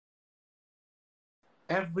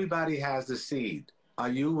Everybody has the seed. Are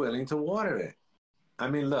you willing to water it? I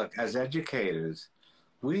mean, look, as educators,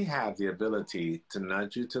 we have the ability to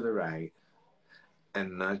nudge you to the right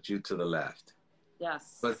and nudge you to the left.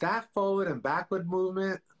 Yes. But that forward and backward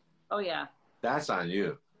movement, Oh, yeah. that's on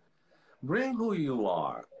you. Bring who you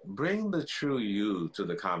are. Bring the true you to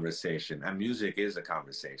the conversation. And music is a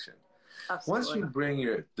conversation. Absolutely. Once you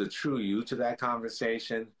bring the true you to that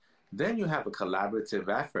conversation, then you have a collaborative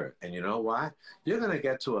effort. And you know what? You're going to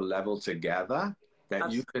get to a level together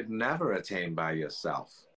that you could never attain by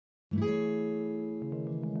yourself.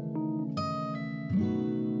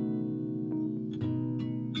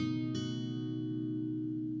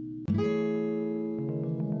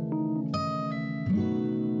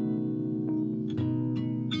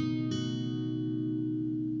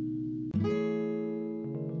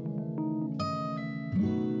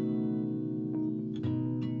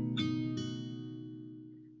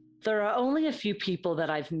 There are only a few people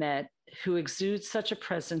that I've met who exude such a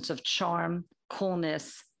presence of charm,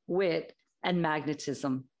 coolness, wit, and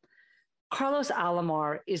magnetism. Carlos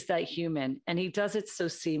Alomar is that human, and he does it so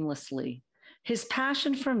seamlessly. His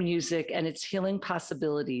passion for music and its healing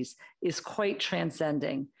possibilities is quite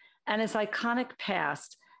transcending, and his iconic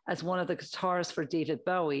past as one of the guitarists for David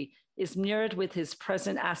Bowie is mirrored with his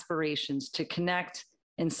present aspirations to connect,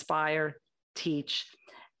 inspire, teach,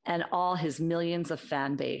 and all his millions of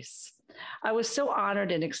fan base. I was so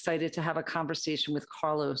honored and excited to have a conversation with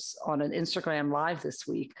Carlos on an Instagram Live this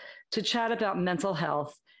week to chat about mental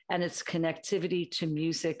health and its connectivity to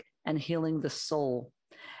music and healing the soul.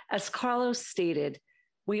 As Carlos stated,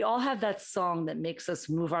 we all have that song that makes us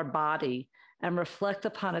move our body and reflect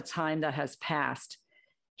upon a time that has passed.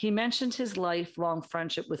 He mentioned his lifelong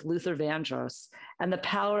friendship with Luther Vandross and the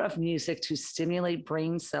power of music to stimulate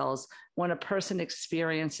brain cells when a person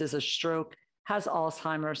experiences a stroke, has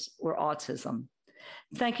Alzheimer's, or autism.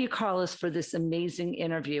 Thank you, Carlos, for this amazing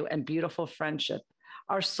interview and beautiful friendship.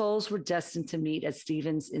 Our souls were destined to meet at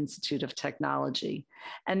Stevens Institute of Technology.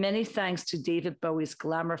 And many thanks to David Bowie's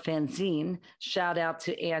Glamour fanzine, shout out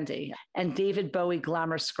to Andy, and David Bowie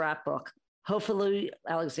Glamour Scrapbook. Hopefully,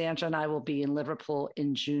 Alexandra and I will be in Liverpool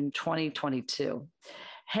in June 2022.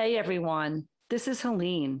 Hey, everyone, this is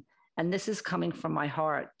Helene, and this is coming from my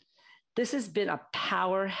heart. This has been a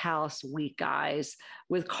powerhouse week, guys,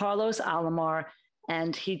 with Carlos Alomar,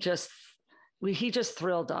 and he just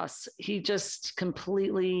thrilled us. He just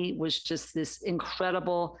completely was just this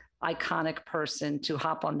incredible, iconic person to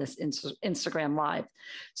hop on this Instagram Live.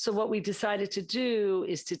 So what we decided to do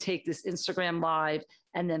is to take this Instagram Live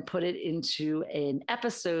and then put it into an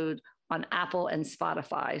episode on Apple and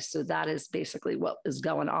Spotify. So that is basically what is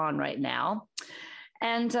going on right now.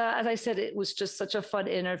 And as I said, it was just such a fun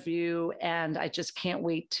interview, and I just can't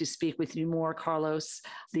wait to speak with you more, Carlos.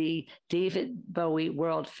 The David Bowie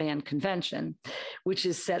World Fan Convention, which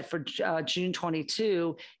is set for June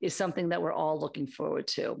 22, is something that we're all looking forward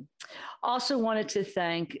to. Also wanted to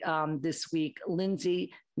thank this week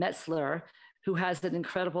Lindsay Metzler, who has an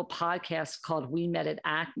incredible podcast called We Met at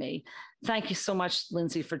Acme. Thank you so much,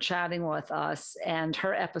 Lindsay, for chatting with us. And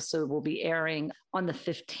her episode will be airing on the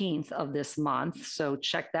 15th of this month. So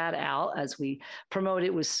check that out as we promote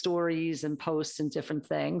it with stories and posts and different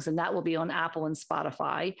things. And that will be on Apple and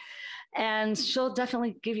Spotify. And she'll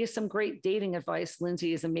definitely give you some great dating advice.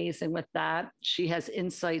 Lindsay is amazing with that. She has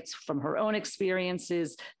insights from her own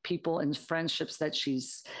experiences, people and friendships that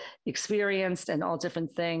she's experienced, and all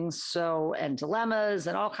different things. So, and dilemmas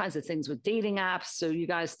and all kinds of things with dating apps. So you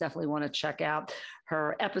guys definitely want to check out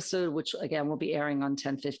her episode, which again will be airing on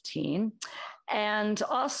 10/15. And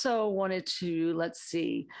also wanted to,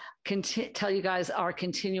 tell you guys our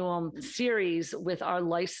continuum series with our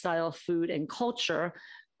lifestyle, food, and culture.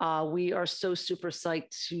 We are so super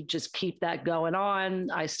psyched to just keep that going on.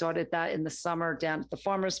 I started that in the summer down at the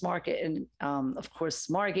farmers market and of course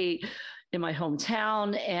Margate in my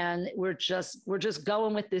hometown, and we're just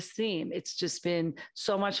going with this theme. It's just been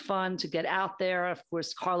so much fun to get out there. Of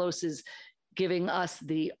course, Carlos is giving us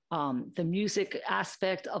the music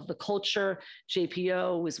aspect of the culture.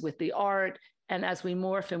 JPO is with the art. And as we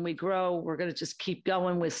morph and we grow, we're going to just keep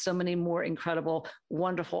going with so many more incredible,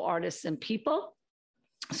 wonderful artists and people.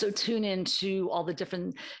 So tune in to all the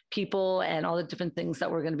different people and all the different things that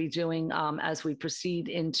we're going to be doing as we proceed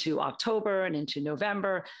into October and into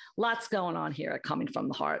November. Lots going on here at Coming from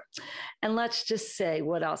the Heart. And let's just say,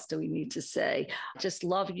 what else do we need to say? Just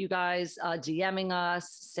love you guys DMing us,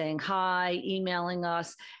 saying hi, emailing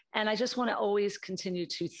us. And I just want to always continue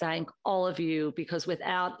to thank all of you, because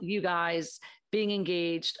without you guys being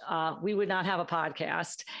engaged, we would not have a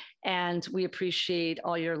podcast. And we appreciate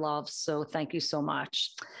all your love. So thank you so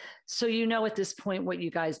much. So, you know, at this point, what you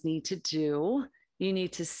guys need to do, you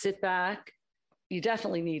need to sit back. You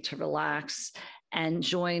definitely need to relax and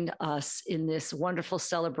join us in this wonderful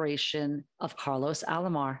celebration of Carlos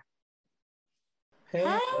Alomar. Hey.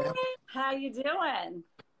 Hey, how you doing?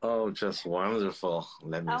 Oh, just wonderful.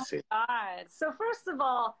 Let me see. God. So first of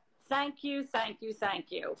all, thank you for taking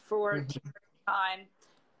time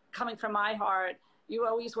coming from my heart. You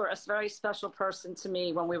always were a very special person to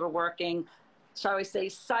me when we were working, shall we say,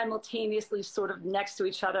 simultaneously sort of next to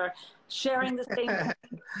each other, sharing the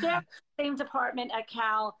same department at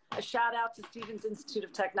Cal. A shout out to Stevens Institute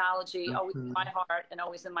of Technology, always in my heart and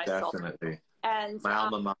always in my soul. Definitely. And my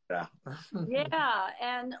alma mater. Yeah,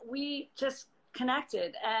 and we just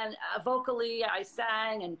connected, and vocally I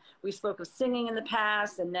sang, and we spoke of singing in the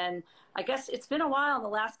past, and then I guess it's been a while. In the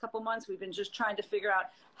last couple months we've been just trying to figure out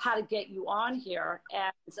how to get you on here,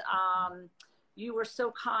 and you were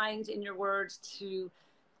so kind in your words to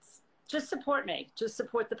just support me, just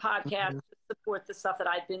support the podcast, just support the stuff that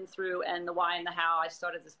I've been through and the why and the how I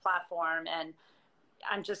started this platform. And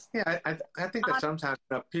I'm just... Yeah, I think that sometimes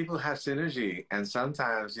people have synergy, and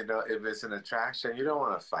sometimes, if it's an attraction, you don't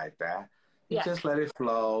want to fight that. You just let it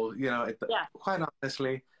flow. Quite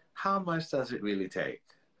honestly, how much does it really take?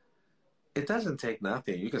 It doesn't take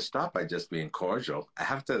nothing. You can start by just being cordial.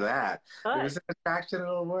 After that, if it's an attraction,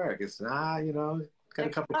 it'll work. It's not, get a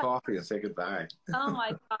cup of coffee and say goodbye. Oh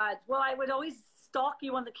my God. Well, I would always stalk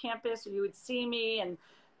you on the campus, or you would see me, and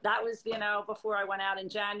that was, before I went out in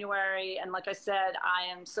January. And like I said,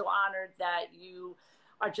 I am so honored that you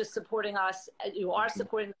are just supporting us. You are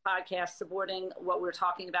supporting the podcast, supporting what we're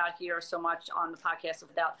talking about here so much on the podcast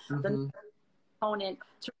without the component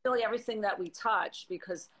to really everything that we touch,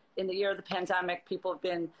 because in the year of the pandemic, people have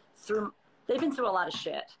been through a lot of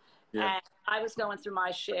shit. Yeah. And I was going through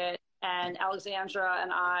my shit, and Alexandra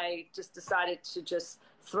and I just decided to just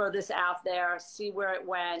throw this out there, see where it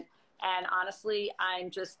went. And honestly,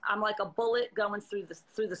 I'm like a bullet going through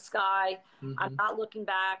the sky. I'm not looking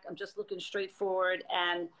back. I'm just looking straight forward.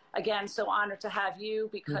 And again, so honored to have you,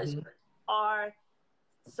 because you are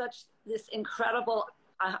such this incredible,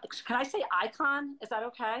 can I say icon? Is that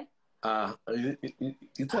okay?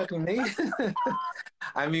 You talking to me?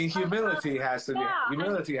 I mean, humility has to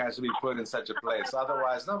be put in such a place.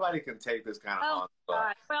 Otherwise, nobody can take this kind of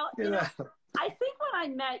onslaught. Well, I think when I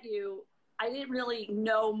met you, I didn't really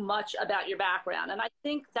know much about your background. And I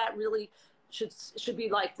think that really should be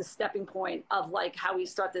like the stepping point of like how we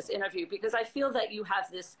start this interview, because I feel that you have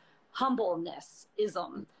this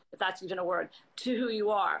humbleness-ism, if that's even a word, to who you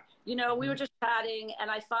are. We were just chatting, and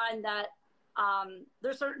I find that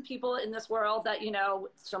there's certain people in this world that,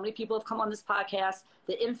 so many people have come on this podcast,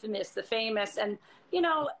 the infamous, the famous, and,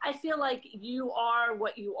 I feel like you are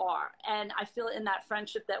what you are. And I feel in that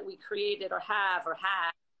friendship that we created or had,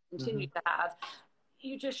 continue to have,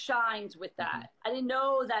 you just shined with that. I didn't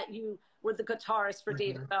know that you were the guitarist for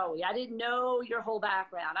David Bowie. I didn't know your whole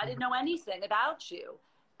background. I didn't know anything about you.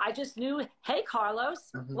 I just knew, hey,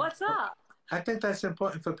 Carlos, what's up? I think that's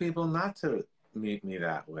important for people not to meet me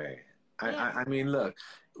that way. I mean, look,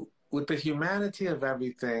 with the humanity of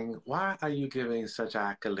everything, why are you giving such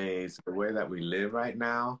accolades the way that we live right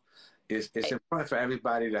now? It's important for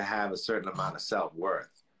everybody to have a certain amount of self-worth.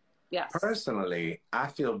 Yes. Personally, I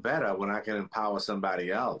feel better when I can empower somebody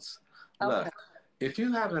else. Okay. Look, if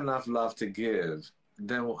you have enough love to give,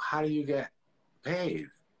 then how do you get paid?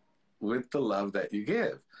 With the love that you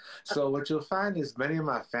give. So what you'll find is many of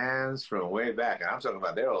my fans from way back, and I'm talking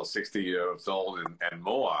about they're all 60 years old and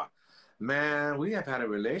more, man, we have had a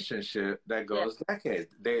relationship that goes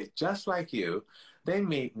decades. They, just like you, they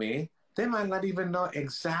meet me. They might not even know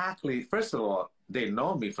exactly. First of all, they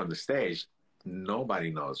know me from the stage.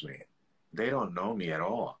 Nobody knows me. They don't know me at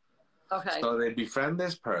all. Okay. So they befriend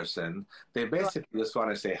this person. They basically just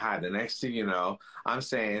want to say hi. The next thing you know, I'm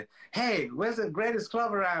saying, hey, where's the greatest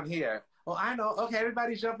club around here? Oh, I know. Okay,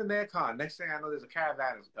 everybody jump in their car. Next thing I know, there's a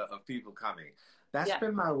caravan of people coming. That's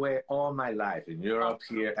been my way all my life, in Europe,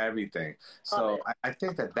 here, everything. So I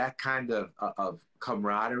think that kind of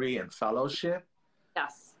camaraderie and fellowship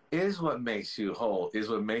is what makes you whole, is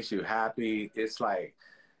what makes you happy. It's like,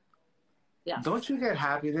 don't you get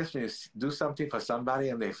happiness when you do something for somebody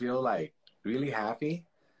and they feel like really happy?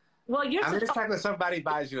 Well, it's like when somebody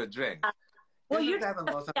buys you a drink. Isn't that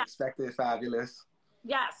the most unexpected fabulous?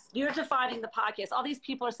 Yes, you're defining the podcast. All these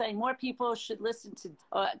people are saying more people should listen to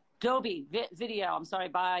Dolby Video,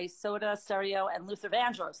 by Soda Stereo and Luther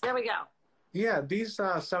Vandross. There we go. Yeah, these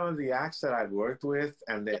are some of the acts that I've worked with,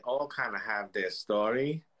 and they all kind of have their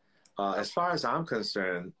story. As far as I'm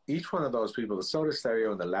concerned, each one of those people, the Soda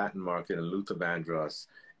Stereo in the Latin market and Luther Vandross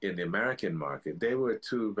in the American market, they were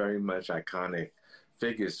two very much iconic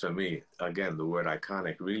figures for me. Again, the word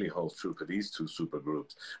iconic really holds true for these two super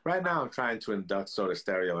groups. Right now, I'm trying to induct Soda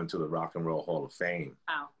Stereo into the Rock and Roll Hall of Fame.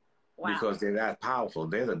 Wow. Wow. Because they're that powerful.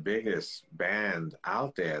 They're the biggest band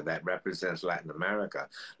out there that represents Latin America.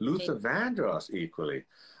 Luther Vandross equally.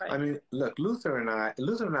 Right. I mean, look, Luther and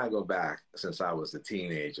I go back since I was a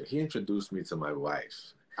teenager. He introduced me to my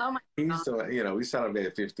wife. Oh my God. You know, we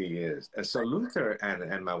celebrated 50 years. And so Luther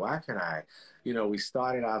and my wife and I, you know, we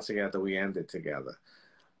started out together, we ended together.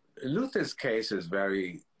 Luther's case is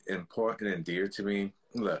very important and dear to me.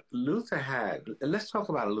 Look, let's talk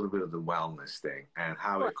about a little bit of the wellness thing and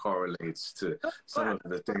how it correlates to some of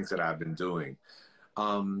the things that I've been doing.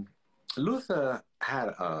 Luther had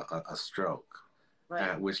a stroke,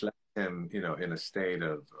 right. Which left him, you know, in a state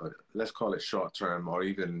of, let's call it short-term or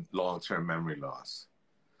even long-term memory loss.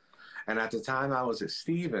 And at the time I was at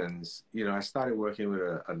Stevens, you know, I started working with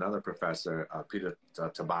another professor, Peter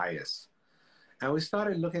Tobias. And we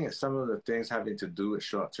started looking at some of the things having to do with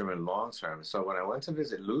short-term and long-term. So when I went to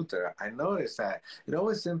visit Luther, I noticed that it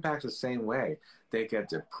always impacts the same way. They get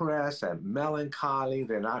depressed and melancholy.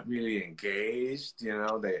 They're not really engaged. You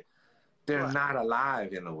know, they're not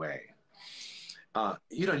alive in a way.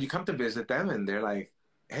 You know, you come to visit them and they're like,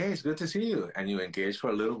 hey, it's good to see you. And you engage for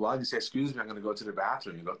a little while. You say, excuse me, I'm going to go to the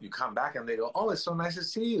bathroom. You come back and they go, oh, it's so nice to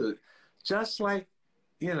see you. Just like,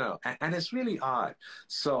 you know, and it's really odd.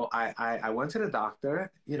 So I went to the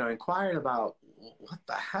doctor, you know, inquired about what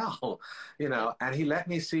the hell, you know, and he let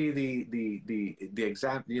me see the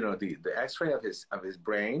exam, you know, the X-ray of his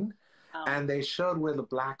brain, and they showed where the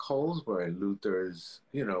black holes were in Luther's,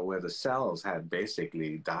 you know, where the cells had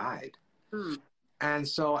basically died. And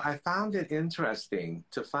so I found it interesting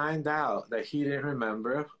to find out that he didn't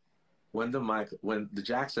remember when the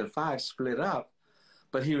Jackson 5 split up.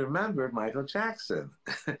 But he remembered Michael Jackson.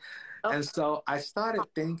 And so I started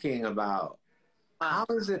thinking about how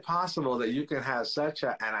is it possible that you can have such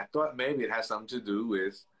a, and I thought maybe it has something to do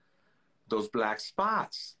with those black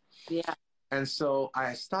spots. Yeah. And so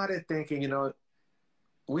I started thinking, you know,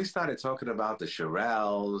 we started talking about the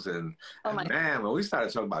Shirelles and man, when we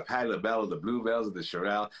started talking about Patti LaBelle, the Bluebells of the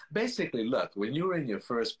Shirelle, basically, look, when you were in your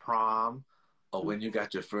first prom or when you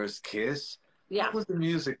got your first kiss, what was the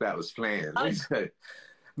music that was playing?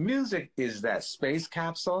 Music is that space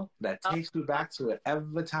capsule that takes you back to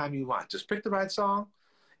whatever time you want. Just pick the right song.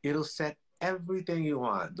 It'll set everything you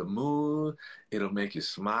want. The mood, it'll make you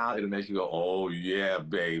smile. It'll make you go, oh, yeah,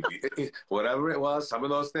 baby. Whatever it was, some of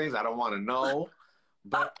those things, I don't want to know.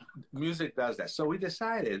 But music does that. So we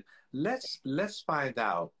decided, let's find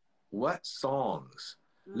out what songs.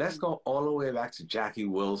 Let's go all the way back to Jackie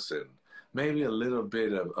Wilson. Maybe a little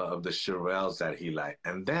bit of the Shirelles that he liked.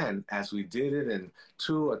 And then as we did it in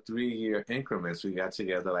 2 or 3 year increments, we got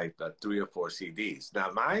together like 3 or 4 CDs.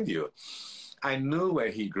 Now, mind you, I knew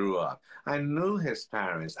where he grew up. I knew his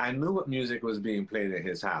parents. I knew what music was being played in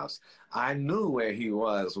his house. I knew where he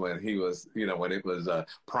was when he was, you know, when it was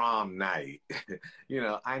prom night. You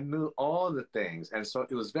know, I knew all the things. And so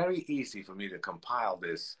it was very easy for me to compile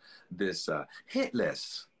this hit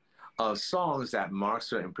list of songs that mark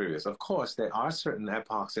certain periods. Of course, there are certain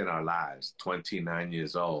epochs in our lives, 29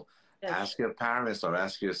 years old. Yes. Ask your parents or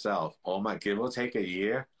ask yourself, oh my, give or take a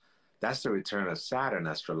year, that's the return of Saturn,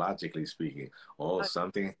 astrologically speaking. Oh,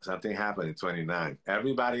 something happened in 29.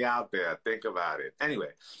 Everybody out there, think about it. Anyway,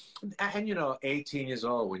 and you know, 18 years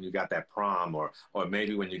old when you got that prom, or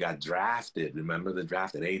maybe when you got drafted. Remember the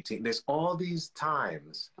draft at 18? There's all these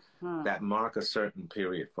times that mark a certain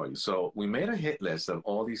period for you. So we made a hit list of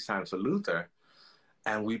all these times for Luther,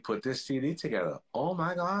 and we put this CD together. Oh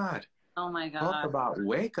my God. Oh my God. Talk about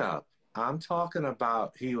wake up. I'm talking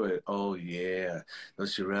about he would, oh yeah, the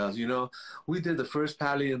Shirelles. You know, we did the first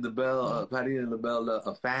Patti and LaBelle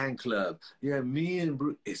fan club. Yeah, me and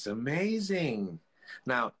Bruce. It's amazing.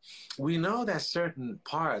 Now, we know that certain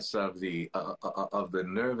parts of the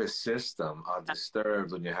nervous system are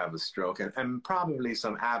disturbed when you have a stroke, and probably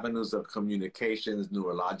some avenues of communications,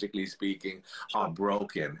 neurologically speaking, are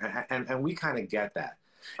broken, and we kind of get that.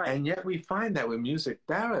 Right. And yet we find that with music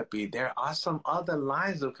therapy, there are some other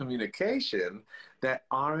lines of communication that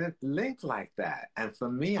aren't linked like that. And for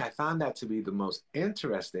me, I found that to be the most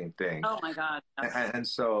interesting thing. Oh, my God. And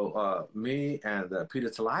so me and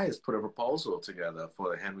Peter Tobias put a proposal together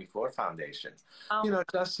for the Henry Ford Foundation, you know,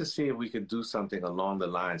 just to see if we could do something along the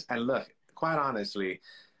lines. And look, quite honestly,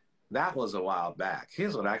 that was a while back.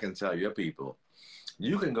 Here's what I can tell your people.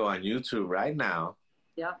 You can go on YouTube right now.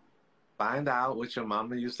 Yeah. Find out what your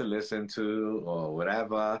mama used to listen to or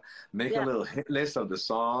whatever. Make a little hit list of the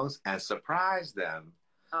songs and surprise them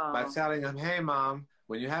by telling them, hey, Mom,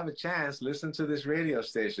 when you have a chance, listen to this radio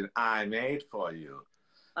station I made for you.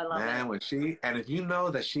 I love Man, it. when she, and if you know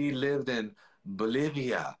that she lived in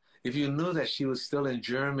Bolivia, if you knew that she was still in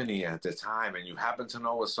Germany at the time and you happen to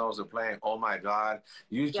know what songs are playing, oh my God,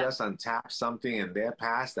 you Yeah. just untapped something in their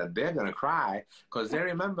past that they're going to cry because they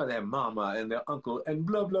remember their mama and their uncle and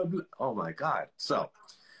blah, blah, blah. Oh my God. So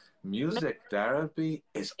music therapy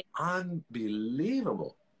is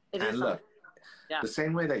unbelievable. It And is. look, Yeah. the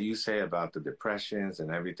same way that you say about the depressions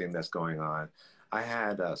and everything that's going on, I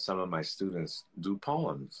had some of my students do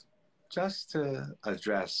poems just to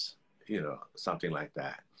address, something like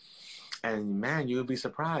that. And man, you'll be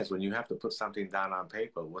surprised when you have to put something down on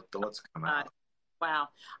paper, what thoughts come out. Wow.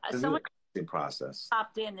 It's Someone an process.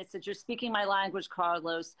 popped in that said, "You're speaking my language,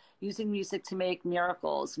 Carlos, using music to make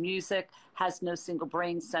miracles. Music has no single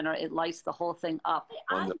brain center. It lights the whole thing up."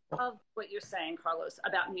 Wonderful. I love what you're saying, Carlos,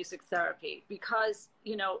 about music therapy, because,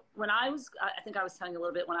 when I think I was telling you a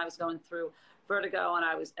little bit when I was going through vertigo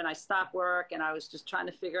and I stopped work and I was just trying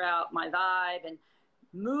to figure out my vibe and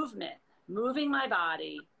moving my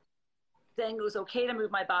body, saying it was okay to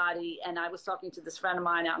move my body. And I was talking to this friend of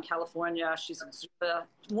mine out in California. She's a Zumba,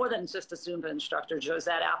 more than just a Zumba instructor,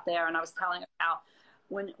 Josette out there. And I was telling her how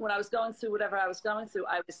when I was going through whatever I was going through,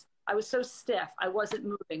 I was so stiff. I wasn't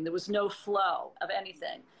moving. There was no flow of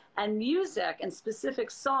anything. And music and specific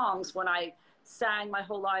songs, when I sang my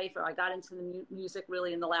whole life, or I got into the music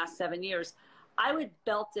really in the last 7 years, I would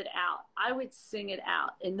belt it out. I would sing it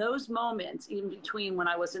out. In those moments, in between when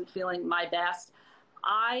I wasn't feeling my best,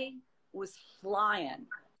 I was flying.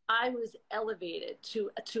 I was elevated to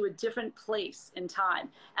a different place in time.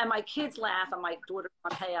 And my kids laugh, and my daughter,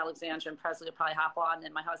 hey, Alexandra and Presley will probably hop on,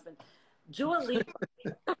 and my husband, Dua Lipa.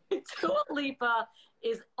 Dua Lipa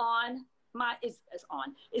is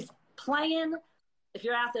playing. If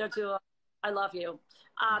you're out there, Dua, I love you.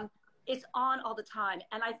 It's on all the time.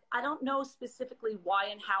 And I don't know specifically why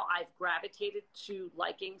and how I've gravitated to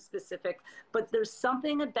liking specific, but there's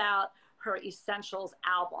something about her Essentials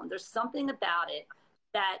album. There's something about it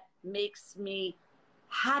that makes me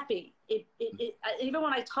happy. Even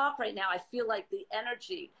when I talk right now, I feel like the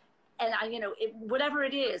energy, and whatever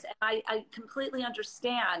it is, and I completely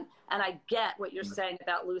understand, and I get what you're saying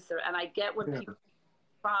about Luther, and I get when people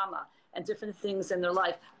trauma and different things in their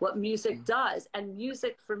life, what music does. And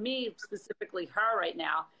music for me, specifically her right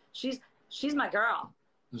now, she's my girl.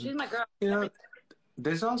 She's my girl.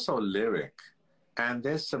 There's also lyric. And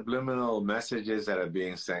there's subliminal messages that are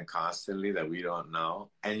being sent constantly that we don't know.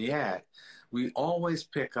 And yet, we always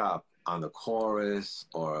pick up on the chorus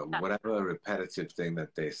or whatever repetitive thing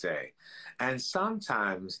that they say. And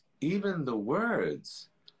sometimes even the words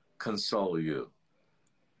console you.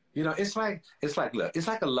 It's like, look, it's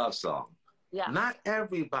like a love song. Yeah. Not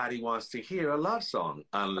everybody wants to hear a love song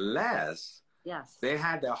unless they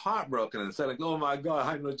had their heart broken and said, like, oh my God,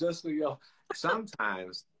 I know just for you.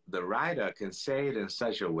 Sometimes the writer can say it in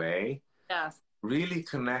such a way really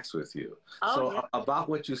connects with you. About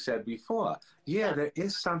what you said before, there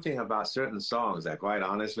is something about certain songs that, quite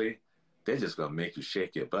honestly, they're just going to make you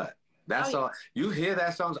shake your butt. That's all. You hear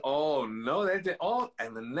that song, oh no, they did all,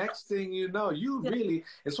 and the next thing you know,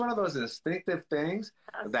 it's one of those instinctive things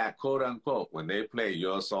that, quote unquote, when they play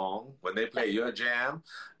your song, when they play your jam,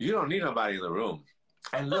 you don't need nobody in the room.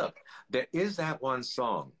 And look, there is that one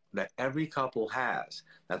song that every couple has,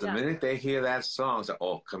 that the minute they hear that song, say,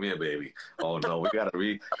 oh, come here, baby. Oh, no, we got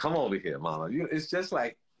to come over here, mama. It's just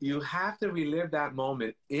like, you have to relive that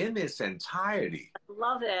moment in its entirety. I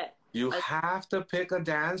love it. You have to pick a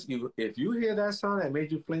dance. If you hear that song that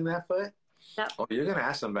made you fling that foot, you're going to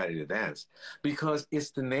ask somebody to dance, because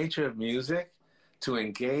it's the nature of music to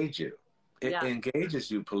engage you. It engages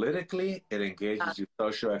you politically. It engages you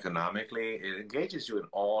socioeconomically. It engages you in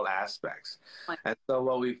all aspects. And so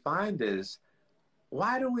what we find is,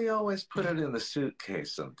 why do we always put it in the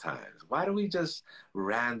suitcase sometimes? Why do we just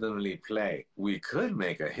randomly play? We could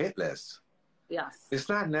make a hit list. Yes. It's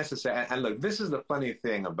not necessary. And look, this is the funny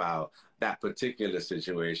thing about that particular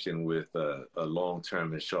situation with a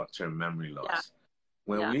long-term and short-term memory loss.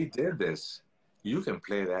 When we did this, you can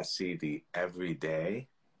play that CD every day.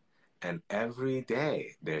 And every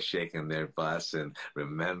day they're shaking their butts and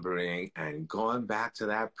remembering and going back to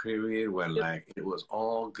that period when it was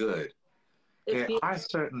all good. There are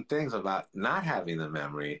certain things about not having the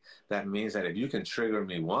memory that means that if you can trigger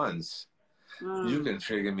me once, you can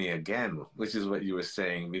trigger me again, which is what you were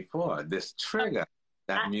saying before. This trigger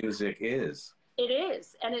that music is. It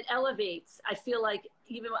is, and it elevates. I feel like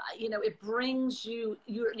even, it brings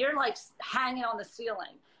you're like hanging on the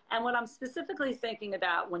ceiling. And what I'm specifically thinking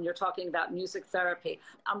about when you're talking about music therapy,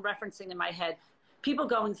 I'm referencing in my head people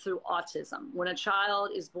going through autism. When a child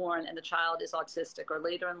is born and the child is autistic, or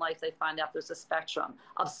later in life they find out there's a spectrum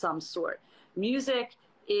of some sort, music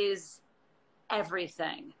is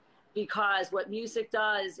everything, because what music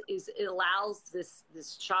does is it allows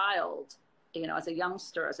this child, you know, as a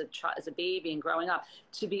youngster, as a baby and growing up,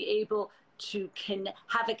 to be able to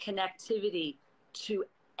have a connectivity to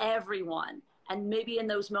everyone. And maybe in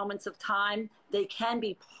those moments of time, they can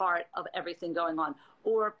be part of everything going on.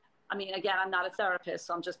 Or, I mean, again, I'm not a therapist,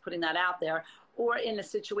 so I'm just putting that out there. Or in a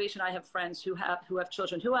situation, I have friends who have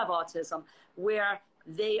children who have autism, where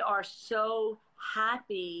they are so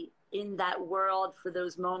happy in that world for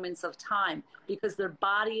those moments of time, because their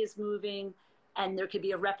body is moving and there could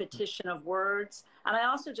be a repetition of words. And I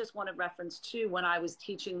also just want to reference too, when I was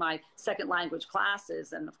teaching my second language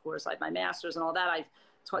classes, and of course I have my master's and all that, I've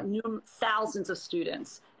taught thousands of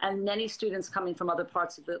students, and many students coming from other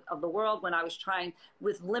parts of the world. When I was trying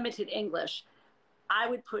with limited English, I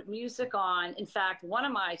would put music on. In fact, one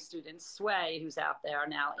of my students, Sway, who's out there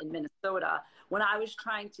now in Minnesota, when I was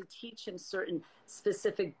trying to teach him certain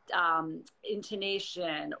specific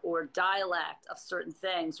intonation or dialect of certain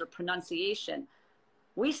things or pronunciation,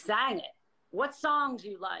 we sang it. What song do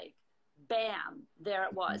you like? Bam, there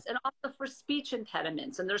it was. And also for speech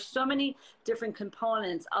impediments. And there's so many different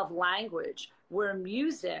components of language where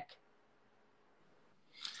music.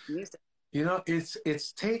 You know,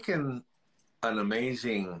 it's taken an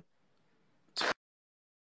amazing,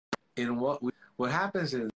 in what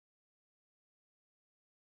happens in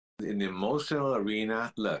the emotional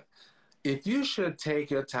arena. Look, if you should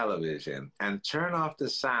take your television and turn off the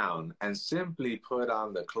sound and simply put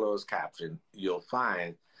on the closed caption, you'll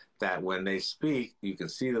find that when they speak, you can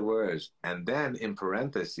see the words. And then in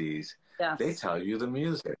parentheses, yes, they tell you the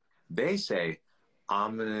music. They say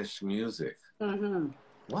ominous music. Mm-hmm.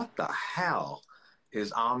 What the hell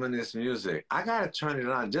is ominous music? I got to turn it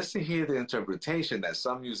on just to hear the interpretation that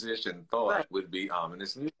some musician thought would be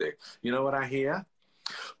ominous music. You know what I hear?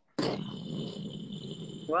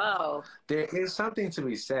 Wow. There is something to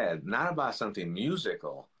be said, not about something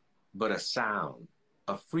musical, but a sound,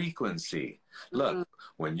 a frequency. Mm-hmm. Look,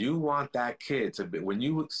 when you want that kid to be, when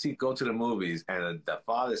you go to the movies and the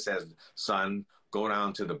father says, son, go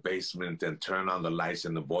down to the basement and turn on the lights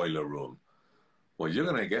in the boiler room. Well, you're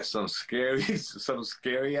going to get some scary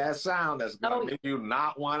ass sound that's going to make you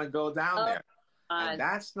not want to go down there. And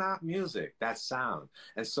that's not music, that's sound.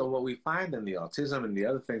 And so what we find in the autism and the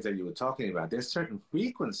other things that you were talking about, there's certain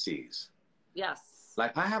frequencies. Yes.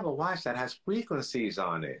 Like I have a watch that has frequencies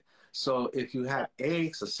on it. So if you have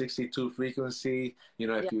aches, a 62 frequency, you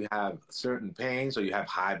know, if you have certain pains or you have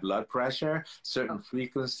high blood pressure, certain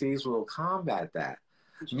frequencies will combat that.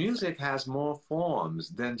 Music has more forms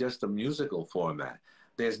than just a musical format.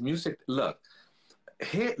 There's music. Look,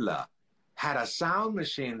 Hitler had a sound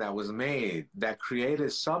machine that was made that created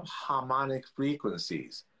subharmonic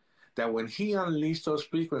frequencies, that when he unleashed those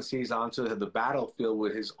frequencies onto the battlefield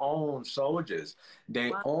with his own soldiers,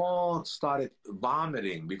 they all started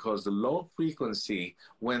vomiting because the low frequency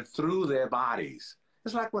went through their bodies.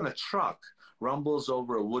 It's like when a truck rumbles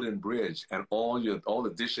over a wooden bridge and all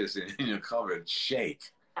the dishes in your cupboard shake.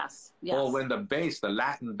 Yes, yes. Or when the bass, the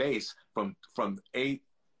Latin bass from 8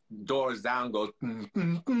 doors down goes,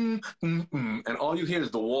 and all you hear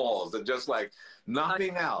is the walls. They're just like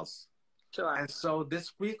nothing else. Sure. And so this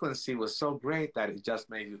frequency was so great that it just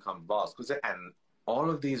made you convulse. And all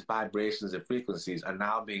of these vibrations and frequencies are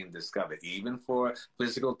now being discovered, even for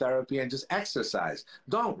physical therapy and just exercise.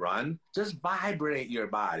 Don't run, just vibrate your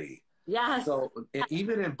body. Yes. So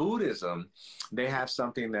even in Buddhism, they have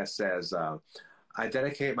something that says, I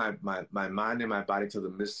dedicate my mind and my body to the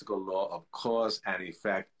mystical law of cause and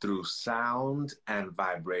effect through sound and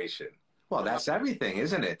vibration. Well, that's everything,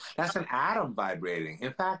 isn't it? That's an atom vibrating.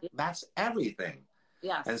 In fact, that's everything.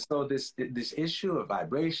 Yes. And so this issue of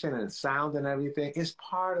vibration and sound and everything is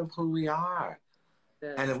part of who we are.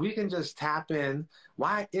 Yes. And if we can just tap in,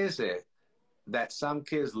 why is it that some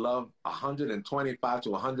kids love 125 to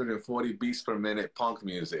 140 beats per minute punk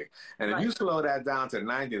music? And if you slow that down to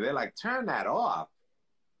 90, they're like, turn that off.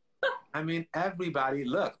 I mean, everybody,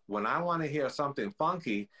 look, when I want to hear something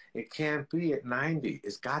funky, it can't be at 90.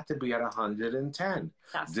 It's got to be at 110.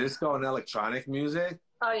 Yes. Disco and electronic music,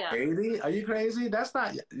 80? Are you crazy? That's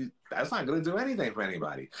not going to do anything for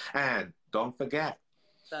anybody. And don't forget,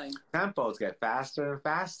 tempos get faster and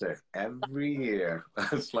faster every year.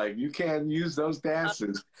 It's like you can't use those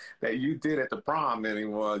dances that you did at the prom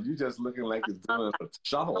anymore. You're just looking like you're doing a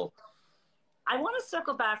shuffle. I want to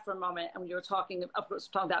circle back for a moment, and we were talking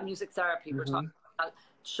about music therapy. We're talking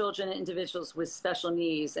children and individuals with special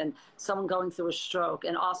needs and someone going through a stroke.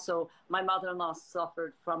 And also my mother-in-law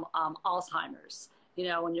suffered from Alzheimer's, you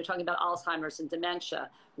know, when you're talking about Alzheimer's and dementia,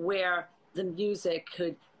 where the music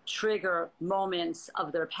could trigger moments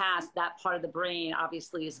of their past. That part of the brain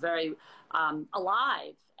obviously is very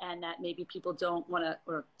alive, and that maybe people don't want to,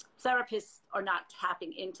 or therapists are not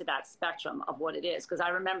tapping into that spectrum of what it is. Because I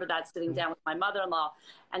remember that sitting down with my mother-in-law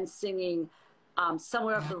and singing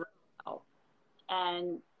Somewhere Up the Rainbow,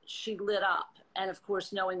 and she lit up. And of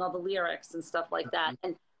course, knowing all the lyrics and stuff like that,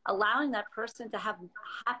 and allowing that person to have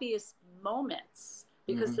happiest moments,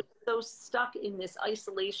 because they're so stuck in this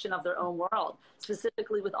isolation of their own world,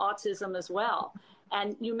 specifically with autism as well.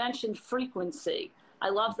 And you mentioned frequency. I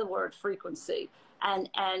love the word frequency. And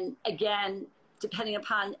again, depending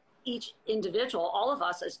upon each individual, all of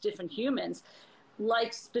us as different humans,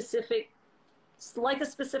 like a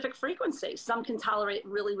specific frequency. Some can tolerate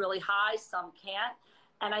really, really high, some can't.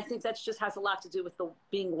 And I think that just has a lot to do with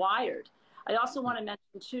being wired. I also want to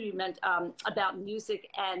mention too, you meant about music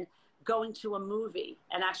and going to a movie.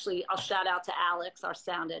 And actually, I'll shout out to Alex, our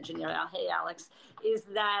sound engineer. Hey, Alex, is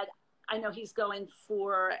that I know he's going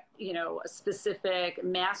for, you know, a specific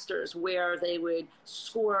masters where they would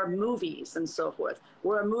score movies and so forth,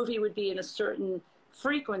 where a movie would be in a certain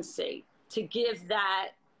frequency to give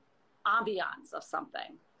that ambiance of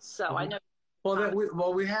something. So I know. Well,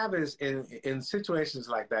 what we have is in situations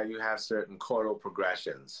like that, you have certain chordal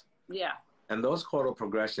progressions. Yeah. And those chordal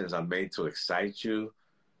progressions are made to excite you,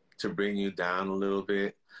 to bring you down a little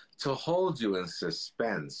bit, to hold you in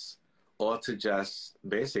suspense, or to just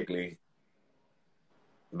basically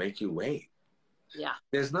make you wait. Yeah.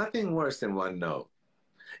 There's nothing worse than one note.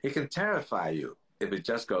 It can terrify you if it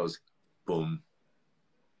just goes boom,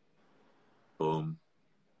 boom,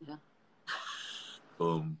 yeah,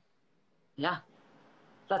 boom. Yeah,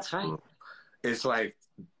 that's right. Boom. It's like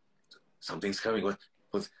something's coming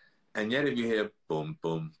with, and yet if you hear boom,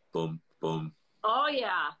 boom, boom, boom. Oh,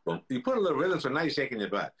 yeah. Boom, you put a little rhythm, so now you're shaking your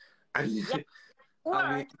butt. I mean, yeah.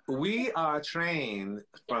 I mean, we are trained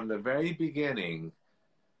from the very beginning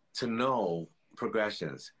to know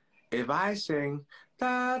progressions. If I sing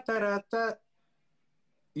da da da da,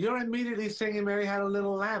 you're immediately singing Mary Had a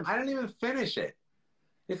Little Lamb. I didn't even finish it.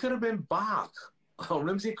 It could have been Bach or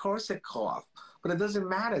Rimsky-Korsakov, but it doesn't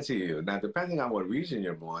matter to you. Now, depending on what region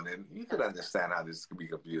you're born in, you could understand how this could be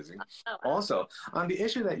confusing. Also, on the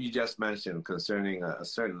issue that you just mentioned concerning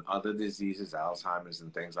certain other diseases, Alzheimer's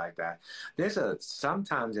and things like that,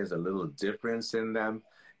 sometimes there's a little difference in them,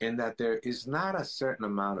 in that there is not a certain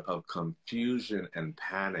amount of confusion and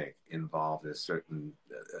panic involved in certain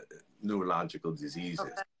neurological diseases.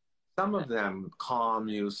 Okay. Some of them calm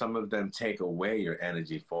you, some of them take away your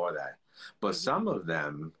energy for that. But some of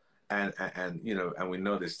them, and you know, and we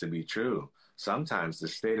know this to be true, sometimes the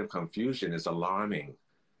state of confusion is alarming.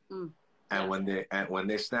 And when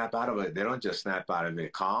they snap out of it, they don't just snap out of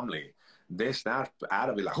it calmly. They snap out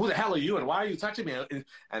of it like, who the hell are you and why are you touching me? And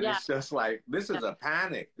it's just like, this is a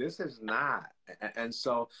panic. This is not. And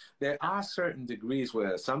so there are certain degrees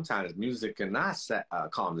where sometimes music cannot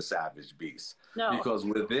calm the savage beast. No. Because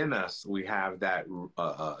within us, we have that,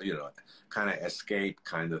 you know, kind of escape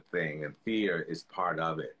kind of thing, and fear is part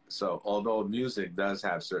of it. So although music does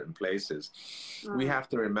have certain places, we have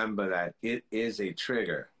to remember that it is a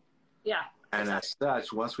trigger. Yeah. And as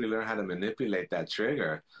such, once we learn how to manipulate that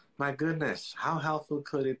trigger, my goodness, how helpful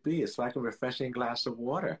could it be? It's like a refreshing glass of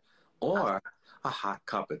water or a hot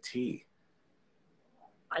cup of tea.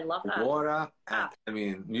 I love that. Water, I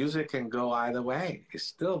mean, music can go either way. It's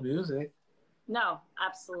still music. No,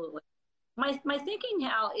 absolutely. My thinking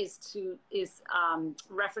now is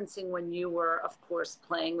referencing when you were, of course,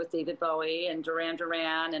 playing with David Bowie and Duran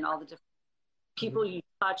Duran and all the different people you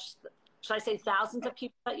touched. Should I say thousands of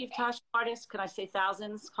people that you've touched, artists? Can I say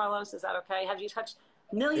thousands, Carlos? Is that okay? Have you touched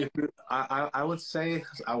millions? I would say,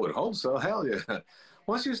 I would hope so. Hell yeah.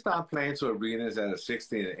 Once you start playing to arenas that are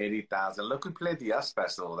 60 and 80,000, look, we played the US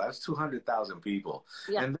Festival. That's 200,000 people.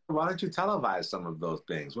 Yeah. And then why don't you televise some of those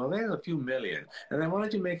things? Well, there's a few million. And then why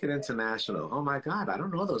don't you make it international? Oh, my God, I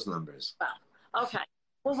don't know those numbers. Wow. Okay.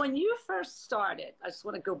 Well, when you first started, I just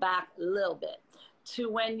want to go back a little bit to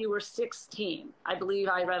when you were 16. I believe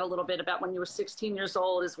I read a little bit about when you were 16 years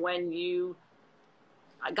old is when you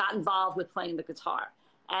got involved with playing the guitar.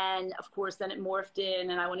 And of course, then it morphed in,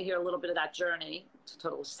 and I want to hear a little bit of that journey, to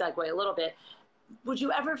totally segue a little bit. Would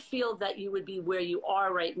you ever feel that you would be where you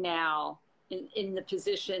are right now in the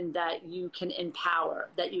position that you can empower,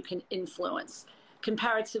 that you can influence,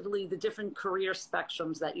 comparatively the different career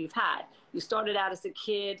spectrums that you've had? You started out as a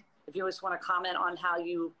kid. If you always want to comment on how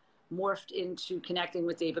you morphed into connecting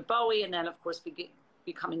with David Bowie, and then of course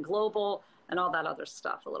becoming global and all that other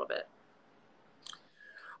stuff a little bit?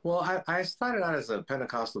 Well, I started out as a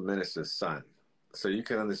Pentecostal minister's son. So you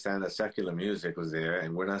can understand that secular music was there,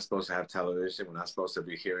 and we're not supposed to have television. We're not supposed to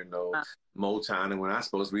be hearing no Motown, and we're not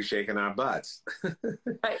supposed to be shaking our butts.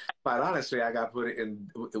 Right. But honestly, I got put in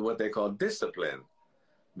what they call discipline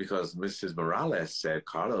because Mrs. Morales said,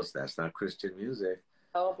 Carlos, that's not Christian music.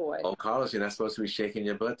 Oh, boy. Oh, Carlos, you're not supposed to be shaking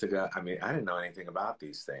your butt to God. I mean, I didn't know anything about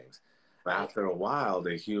these things. Right. After a while,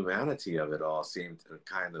 the humanity of it all seemed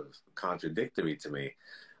kind of contradictory to me.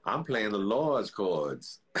 I'm playing the Lord's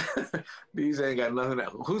chords. These ain't got nothing.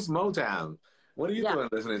 Who's Motown? What are you doing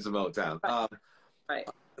listening to Motown? Right.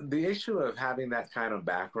 The issue of having that kind of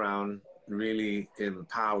background really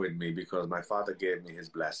empowered me because my father gave me his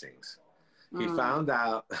blessings. He found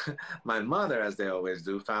out, my mother, as they always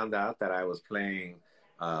do, found out that I was playing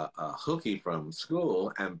a hooky from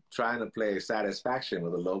school and trying to play Satisfaction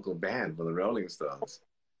with a local band for the Rolling Stones.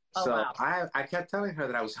 Oh, so wow. I kept telling her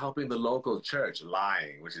that I was helping the local church,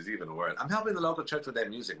 lying, which is even worse. I'm helping the local church with their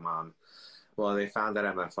music, Mom. Well, they found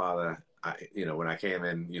that my father, when I came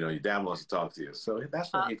in, your dad wants to talk to you. So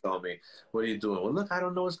that's when he told me, what are you doing? Well, look, I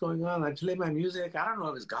don't know what's going on. I play my music. I don't know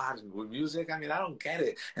if it's God with music. I mean, I don't get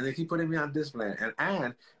it. And they keep putting me on discipline.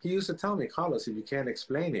 And he used to tell me, Carlos, if you can't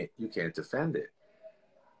explain it, you can't defend it.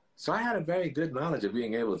 So I had a very good knowledge of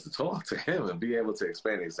being able to talk to him and be able to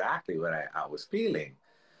explain exactly what I was feeling.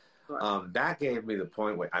 That gave me the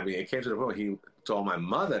point where, it came to the point where he told my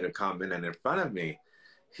mother to come in, and in front of me,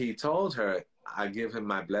 he told her, I give him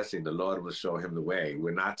my blessing. The Lord will show him the way.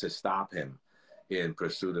 We're not to stop him in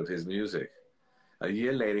pursuit of his music. A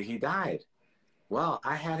year later, he died. Well,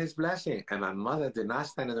 I had his blessing, and my mother did not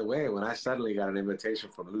stand in the way when I suddenly got an invitation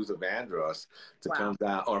from Luther Vandross to come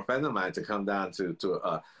down, or a friend of mine to come down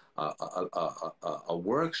to a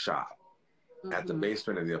workshop at the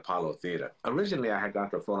basement of the Apollo Theater. Originally, I had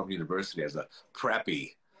gone to Fordham University as a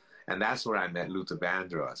preppy, and that's where I met Luther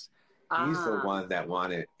Vandross. He's the one that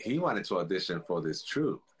wanted to audition for this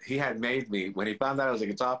troupe. He had made me, when he found out I was a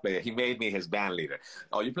guitar player, he made me his band leader.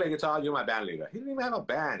 Oh, you play guitar? You're my band leader. He didn't even have a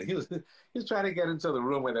band. He was trying to get into the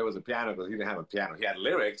room where there was a piano because he didn't have a piano. He had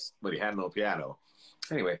lyrics, but he had no piano.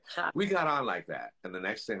 Anyway, we got on like that. And the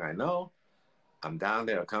next thing I know, I'm down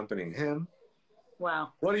there accompanying him.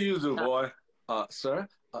 Wow. What do you do, boy? Sir,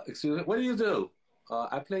 excuse me, what do you do?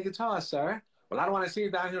 I play guitar, sir. Well, I don't want to see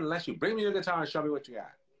you down here unless you bring me your guitar and show me what you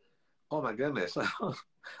got. Oh, my goodness.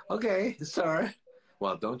 Okay, sir.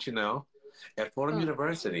 Well, don't you know, at Fordham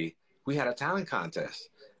University, we had a talent contest.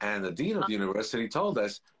 And the dean of the university told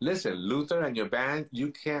us, listen, Luther and your band,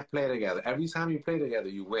 you can't play together. Every time you play together,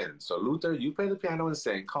 you win. So, Luther, you play the piano and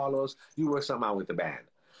sing. Carlos, you work something out with the band.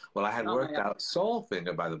 Well, I had worked out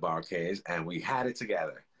Soulfinger by the Barcades, and we had it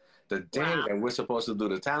together. The day that we're supposed to do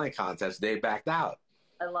the talent contest, they backed out.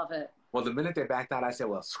 I love it. Well, the minute they backed out, I said,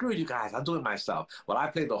 well, screw you guys. I'll do it myself. Well, I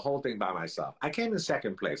played the whole thing by myself. I came in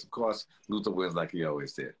second place. Of course, Luther wins like he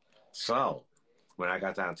always did. So when I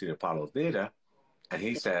got down to the Apollo Theater, and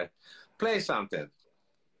he said, play something.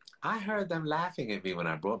 I heard them laughing at me when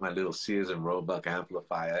I brought my little Sears and Roebuck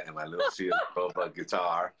amplifier and my little Sears and Roebuck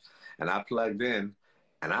guitar, and I plugged in,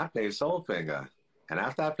 and I played Soulfinger. And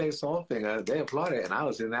after I played Soulfinger, they applauded, and I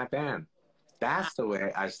was in that band. That's the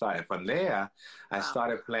way I started. From there, I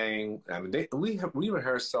started playing. We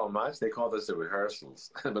rehearsed so much, they called us the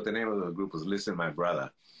rehearsals. But the name of the group was Listen, My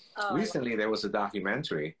Brother. Recently, there was a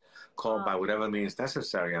documentary called By Whatever Means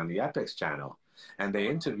Necessary on the Epix channel. And they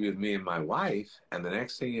interviewed me and my wife. And the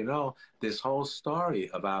next thing you know, this whole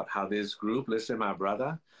story about how this group, Listen, My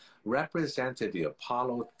Brother, represented the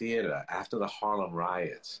Apollo Theater after the Harlem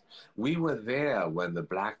riots. We were there when the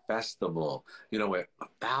Black Festival, where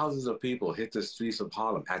thousands of people hit the streets of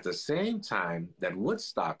Harlem at the same time that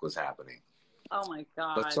Woodstock was happening. Oh, my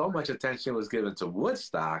God. But so much attention was given to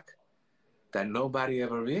Woodstock that nobody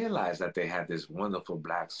ever realized that they had this wonderful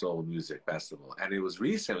Black Soul Music Festival. And it was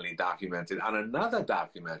recently documented on another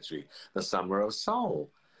documentary, The Summer of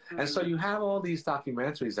Soul. And so you have all these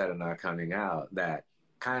documentaries that are now coming out that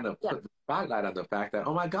kind of put the spotlight on the fact that,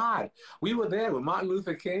 oh my God, we were there with Martin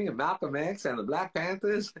Luther King and Malcolm X and the Black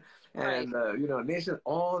Panthers and, Nation,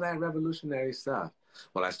 all that revolutionary stuff.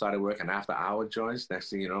 Well, I started working after-hour joints.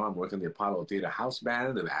 Next thing you know, I'm working the Apollo Theater House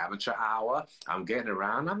Band, the Amateur Hour. I'm getting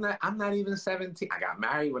around. I'm not even 17. I got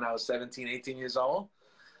married when I was 17, 18 years old.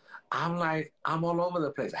 I'm all over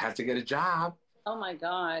the place. I had to get a job. Oh my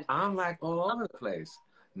God. I'm all over the place.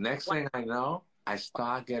 Next thing I know, I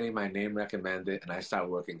start getting my name recommended, and I start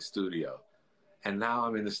working studio. And now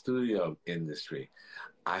I'm in the studio industry.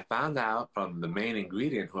 I found out from the main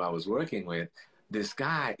ingredient who I was working with this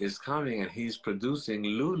guy is coming and he's producing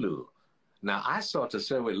Lulu. Now, I saw To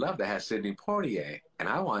Serve With Love that had Sidney Poitier, and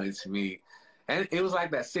I wanted to meet, and it was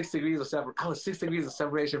like that 6 degrees of separation. I was 6 degrees of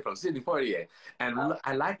separation from Sidney Poitier. And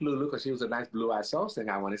I liked Lulu because she was a nice blue-eyed soul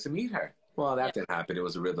singer. I wanted to meet her. Well, that didn't happen. It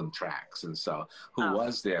was Rhythm Tracks. And so who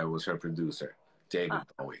was there was her producer, David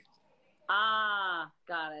Bowie. Ah,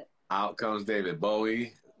 got it. Out comes David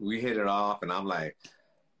Bowie. We hit it off, and I'm like,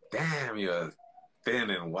 damn, you're thin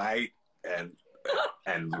and white and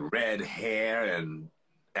red hair and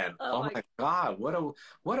oh my God, what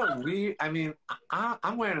a weird. I mean,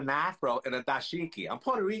 I'm wearing an afro and a dashiki. I'm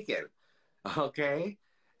Puerto Rican, okay.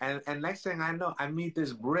 And next thing I know, I meet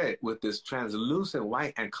this Brit with this translucent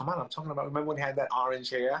white. And come on, I'm talking about. Remember when he had that orange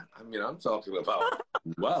hair? I mean, I'm talking about.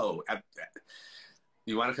 Whoa,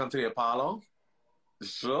 you want to come to the Apollo?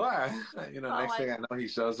 Sure. You know, next thing I know, he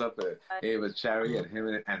shows up at Ava Cherry and him,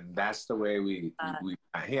 and that's the way we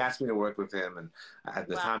he asked me to work with him. And at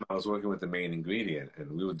the time, I was working with the Main Ingredient,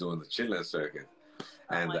 and we were doing the Chitlin circuit.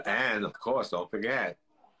 And of course, don't forget,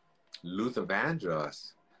 Luther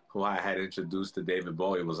Vandross, who I had introduced to David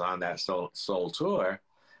Bowie, was on that soul tour,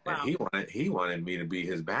 and he wanted me to be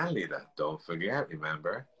his band leader. Don't forget,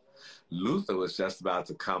 remember, Luther was just about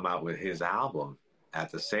to come out with his album.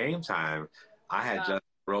 At the same time, I had just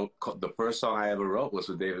wrote the first song I ever wrote was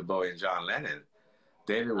with David Bowie and John Lennon.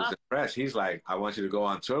 David was impressed. He's like, I want you to go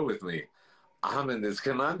on tour with me. I'm in this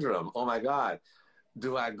conundrum. Oh my God.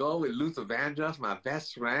 Do I go with Luther Vandross, my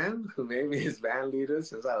best friend, who made me his band leader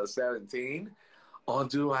since I was 17? Or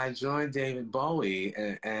do I join David Bowie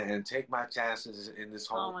and take my chances in this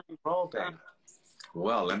whole role thing?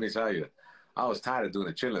 Well, let me tell you, I was tired of doing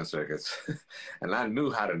the chilling circuits, and I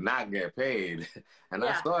knew how to not get paid. And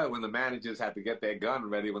I saw it when the managers had to get their gun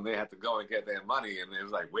ready when they had to go and get their money, and it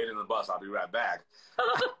was like, wait in the bus, I'll be right back.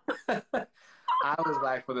 I was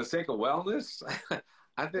like, for the sake of wellness,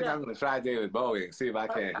 I think I'm going to try David Bowie and see if I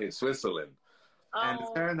can hit Switzerland. And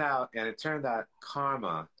it turned out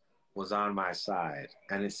karma was on my side,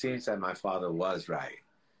 and it seems that my father was right.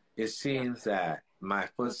 It seems that my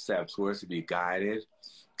footsteps were to be guided.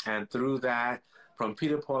 And through that, from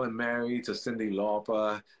Peter, Paul, and Mary to Cyndi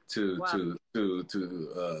Lauper to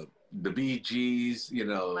the Bee Gees, you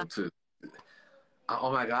know, to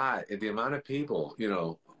oh my God, the amount of people, you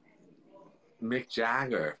know, Mick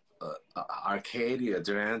Jagger, Arcadia,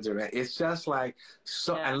 Duran Duran. It's just like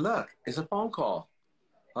so. And look, it's a phone call.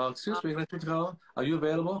 Excuse me, let me go. Are you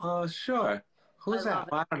available? Sure. Who's that?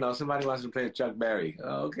 Well, I don't know. Somebody wants to play Chuck Berry.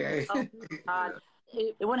 Okay. Oh, God.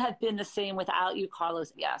 It wouldn't have been the same without you,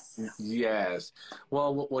 Carlos. Yes. Yes.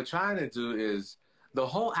 Well, what we're trying to do is the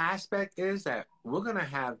whole aspect is that we're going to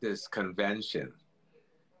have this convention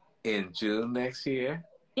in June next year.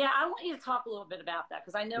 Yeah, I want you to talk a little bit about that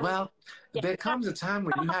because I know. Well, there comes a time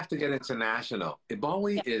when you have to get international.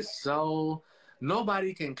 Bowie is so,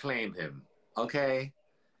 nobody can claim him, okay?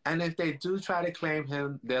 And if they do try to claim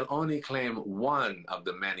him, they'll only claim one of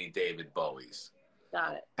the many David Bowies.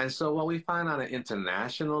 Got it. And so what we find on an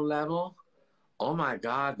international level, oh my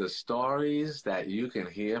God, the stories that you can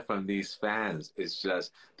hear from these fans is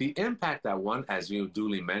just the impact that one, as you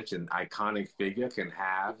duly mentioned, iconic figure can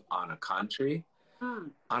have on a country.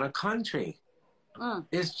 On a country.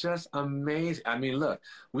 It's just amazing. I mean, look,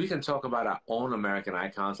 we can talk about our own American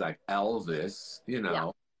icons like Elvis, you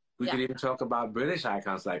know. We could even talk about British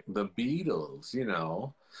icons like the Beatles, you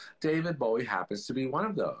know. David Bowie happens to be one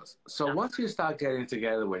of those. So once you start getting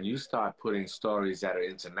together, when you start putting stories that are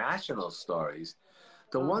international stories,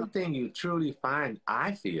 the one thing you truly find,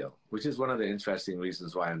 I feel, which is one of the interesting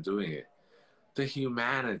reasons why I'm doing it, the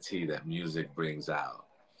humanity that music brings out.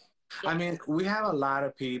 I mean, we have a lot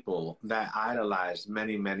of people that idolize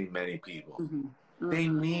many, many, many people. They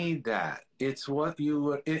need that. It's what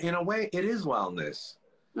you, in a way, it is wellness.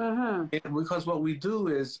 Because what we do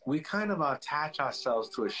is we kind of attach ourselves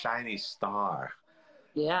to a shiny star.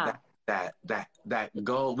 Yeah. That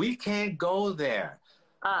go. We can't go there,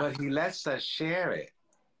 but he lets us share it.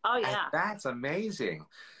 Oh yeah. And that's amazing.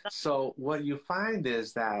 So what you find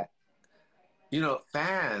is that, you know,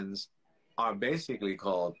 fans are basically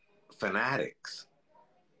called fanatics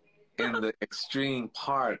in the extreme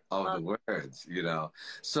part of the words, you know.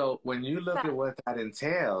 So when you look at what that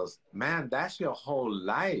entails, man, that's your whole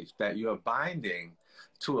life that you're binding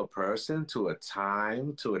to a person, to a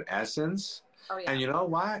time, to an essence. And you know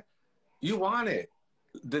what? You want it.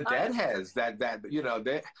 The Deadheads, that you know,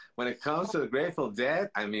 they, when it comes to the Grateful Dead,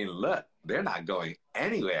 I mean, look, they're not going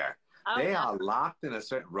anywhere. They are locked in a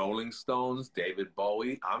certain Rolling Stones, David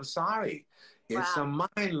Bowie. I'm sorry. It's a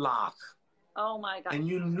mind lock. Oh my God. And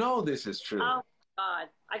you know this is true. Oh God.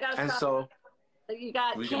 I gotta and stop. So You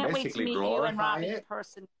got, We can can't wait to basically meet you and glorify Robbie in it.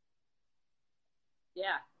 person.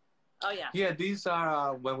 Yeah. Oh, yeah. Yeah, these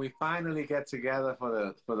are when we finally get together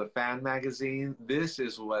for the fan magazine. This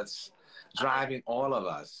is what's driving all of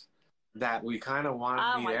us. That we kind of want to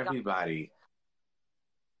Oh, meet my God. everybody.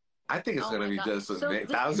 I think it's Oh, going to my be God. just So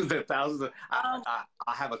thousands and thousands of. um,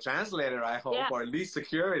 I'll have a translator, I hope, yeah. or at least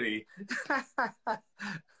security.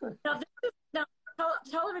 Now, now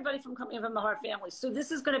tell everybody from Coming from the Heart family. So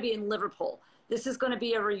this is going to be in Liverpool. This is going to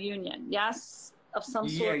be a reunion, yes, of some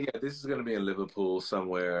Yeah, sort. yeah. This is going to be in Liverpool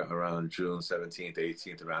somewhere around June 17th,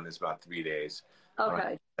 18th, around this, about 3 days.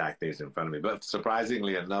 Okay. Exact days in front of me. But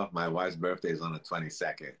surprisingly enough, my wife's birthday is on the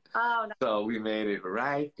 22nd. Oh, no. So we made it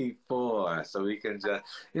right before. So we can just,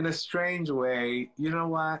 in a strange way, you know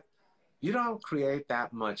what? You don't create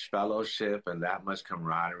that much fellowship and that much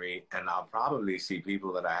camaraderie. And I'll probably see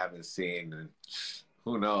people that I haven't seen. And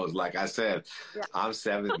who knows? Like I said, Yeah. I'm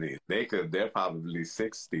 70. They're probably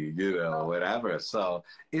 60, whatever. So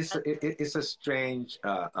it's a strange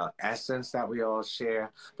essence that we all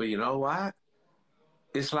share. But you know what?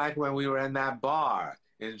 It's like when we were in that bar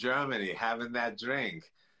in Germany having that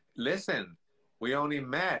drink. Listen, we only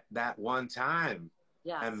met that one time.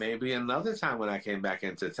 Yes. And maybe another time when I came back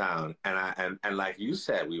into town. And like you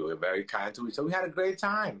said, we were very kind to each other. We had a great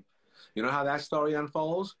time. You know how that story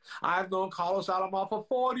unfolds? I've known Carlos Alomar for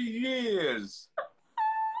 40 years.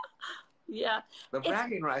 Yeah. The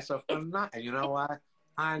bragging rights are for nothing. And you know what?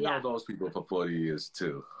 I know those people for 40 years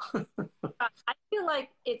too. I feel like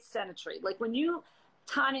it's century. Like when you,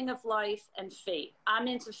 timing of life and fate. I'm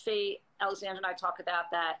into fate. Alexandra and I talk about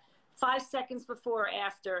that. 5 seconds before or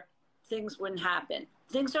after, things wouldn't happen.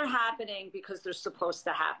 Things are happening because they're supposed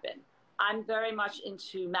to happen. I'm very much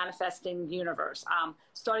into manifesting the universe.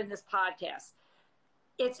 Starting this podcast.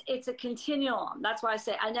 It's a continuum. That's why I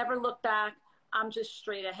say I never look back. I'm just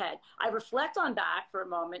straight ahead. I reflect on back for a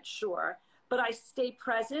moment, sure, but I stay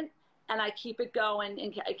present and I keep it going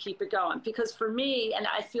and I keep it going. Because for me, and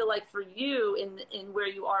I feel like for you in where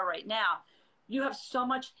you are right now, you have so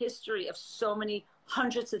much history of so many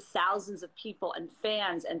hundreds of thousands of people and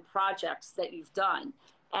fans and projects that you've done.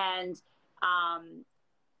 And I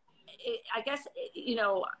guess,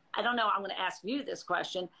 I don't know, I'm going to ask you this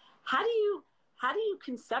question. How do you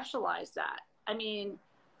conceptualize that? I mean,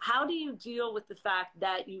 how do you deal with the fact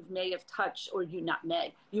that you may have touched, or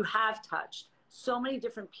you have touched so many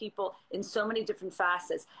different people in so many different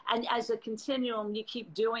facets. And as a continuum, you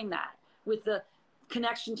keep doing that with the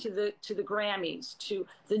connection to the Grammys, to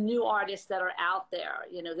the new artists that are out there,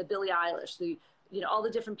 the Billie Eilish, all the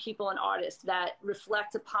different people and artists that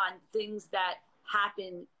reflect upon things that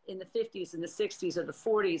happened in the 50s and the 60s or the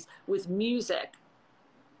 40s with music.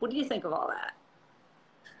 What do you think of all that?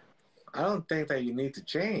 I don't think that you need to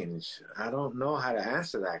change. I don't know how to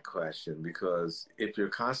answer that question, because if you're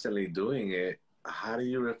constantly doing it, how do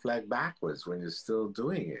you reflect backwards when you're still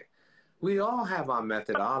doing it? We all have our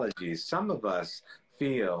methodologies. Some of us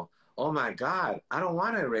feel, oh my God, I don't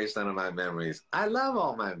want to erase none of my memories. I love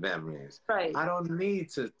all my memories. Right. I don't need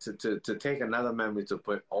to take another memory to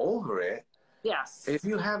put over it. Yes. If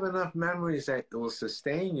you have enough memories that will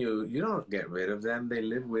sustain you, you don't get rid of them. They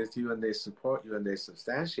live with you and they support you and they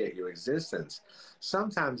substantiate your existence.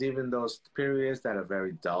 Sometimes even those periods that are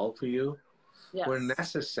very dull for you were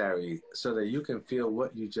necessary so that you can feel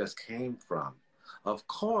what you just came from. Of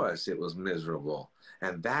course it was miserable,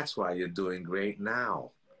 and that's why you're doing great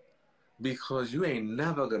now. Because you ain't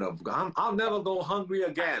never gonna, I'll never go hungry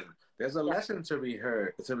again. There's a lesson to be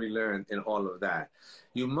learned in all of that.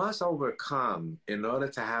 You must overcome in order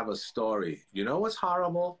to have a story. You know what's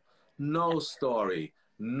horrible? No story,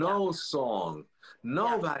 no song.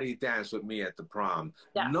 Nobody danced with me at the prom.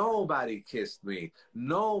 Nobody kissed me.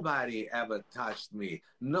 Nobody ever touched me.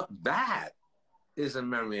 No, that is a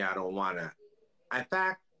memory I don't want to. In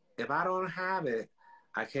fact, if I don't have it,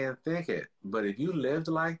 I can't think it. But if you lived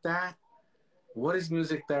like that, what is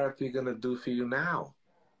music therapy going to do for you now?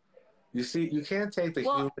 You see, you can't take the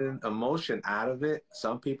human emotion out of it.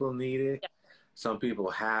 Some people need it. Some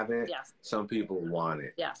people have it. Some people want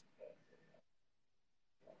it. Yes.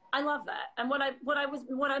 I love that. And what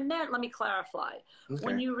I meant, let me clarify. Okay.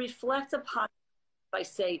 When you reflect upon, I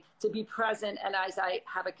say to be present, and as I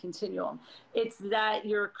have a continuum, it's that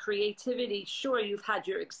your creativity, sure, you've had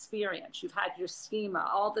your experience, you've had your schema,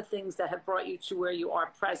 all the things that have brought you to where you are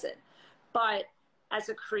present. But as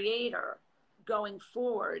a creator going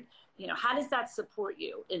forward, how does that support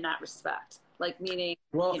you in that respect? Like, meaning...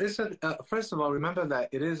 Well, it's first of all, remember that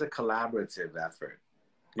it is a collaborative effort.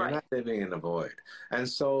 You're not living in a void. And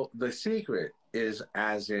so the secret is,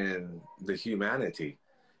 as in the humanity,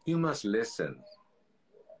 you must listen.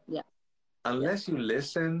 Yeah. Unless you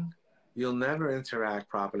listen, you'll never interact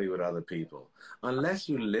properly with other people. Unless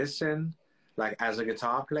you listen, like as a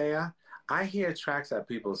guitar player, I hear tracks that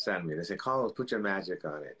people send me. They say, Carlos, put your magic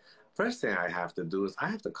on it. First thing I have to do is I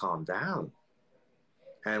have to calm down.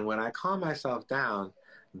 And when I calm myself down,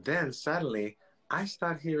 then suddenly I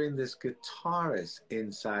start hearing this guitarist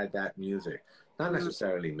inside that music. Not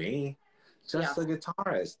necessarily me, just the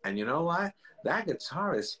guitarist. And you know what? That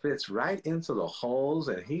guitarist fits right into the holes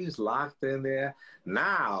and he's locked in there.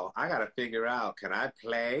 Now I got to figure out, can I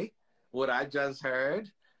play what I just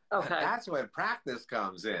heard? Okay. That's when practice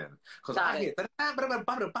comes in. Because I hear, but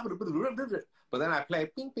then I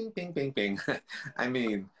play ping, ping, ping, ping, ping. I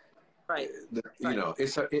mean, right. You know,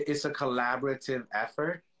 it's a collaborative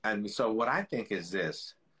effort. And so what I think is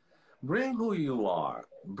this: bring who you are,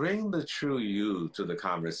 bring the true you to the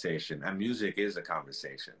conversation. And music is a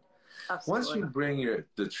conversation. Absolutely. Once you bring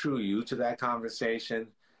the true you to that conversation,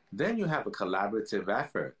 then you have a collaborative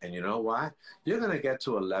effort. And you know what? You're going to get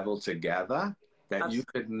to a level together that you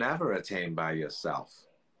could never attain by yourself.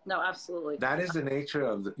 No, absolutely. That is the nature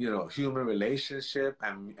of the, human relationship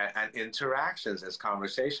and interactions. As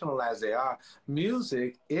conversational as they are,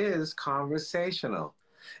 music is conversational.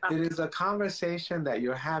 It is a conversation that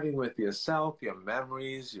you're having with yourself, your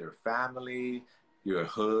memories, your family, your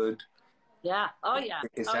hood. Yeah. Oh, yeah.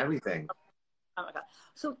 It's everything. Oh my God.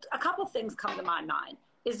 So a couple of things come to my mind.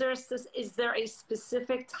 Is there a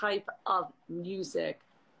specific type of music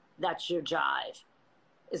that's your jive?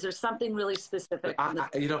 Is there something really specific?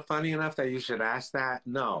 Funny enough that you should ask that.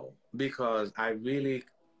 No, because I really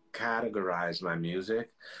categorize my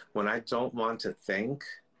music. When I don't want to think,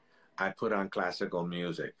 I put on classical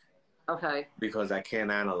music. Okay. Because I can't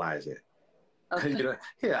analyze it. Okay.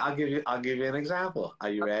 Here, I'll give you an example. Are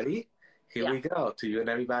you ready? Here we go, to you and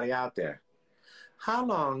everybody out there. How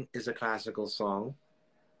long is a classical song?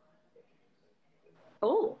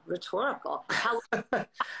 Oh, rhetorical. How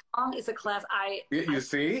long is a class? You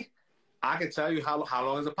see? I can tell you how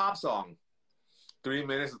long is a pop song. 3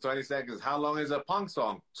 minutes and 20 seconds. How long is a punk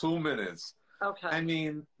song? 2 minutes. Okay. I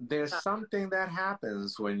mean, there's something that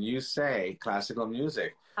happens when you say classical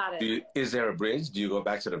music. Is there a bridge? Do you go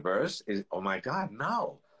back to the verse? Oh my God,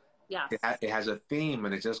 no. Yes. It has a theme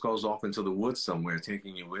and it just goes off into the woods somewhere,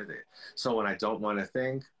 taking you with it. So when I don't want to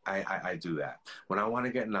think, I do that. When I want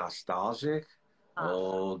to get nostalgic,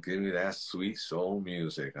 give me that sweet soul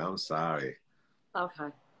music. I'm sorry. Okay.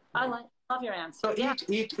 I love your answer. So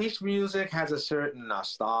each music has a certain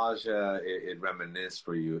nostalgia. It reminisces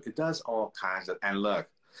for you. It does all kinds of. And look,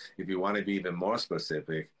 if you want to be even more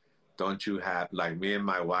specific, don't you have, like me and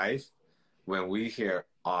my wife, when we hear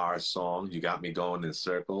our song, You Got Me Going in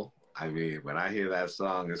Circle. I mean, when I hear that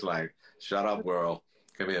song, it's like, shut up, world.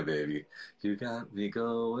 Come here, baby. You got me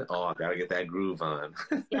going. Oh, I gotta get that groove on.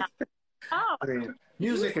 Yeah. Oh, I mean,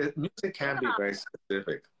 music can be very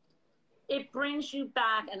specific. It brings you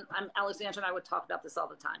back, and Alexandra and I would talk about this all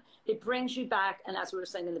the time. It brings you back, and as we were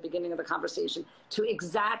saying in the beginning of the conversation, to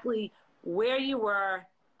exactly where you were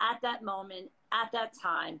at that moment, at that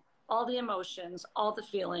time, all the emotions, all the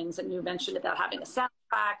feelings. And you mentioned about having a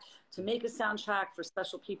soundtrack, to make a soundtrack for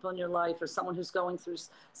special people in your life or someone who's going through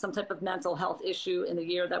some type of mental health issue in the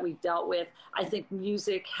year that we've dealt with. I think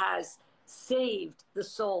music has saved the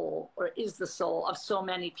soul, or is the soul, of so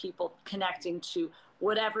many people connecting to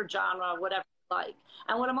whatever genre, whatever you like.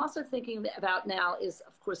 And what I'm also thinking about now is,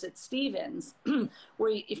 of course, at Stevens,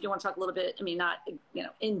 where if you want to talk a little bit, I mean, not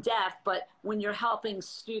in depth, but when you're helping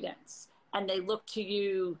students and they look to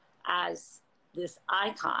you as this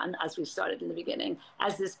icon, as we started in the beginning,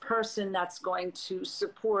 as this person that's going to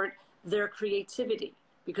support their creativity.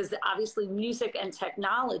 Because obviously music and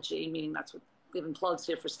technology, meaning that's what giving plugs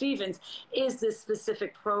here for Stevens, is this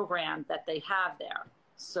specific program that they have there.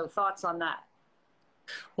 So thoughts on that?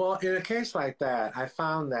 Well, in a case like that, I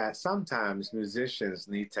found that sometimes musicians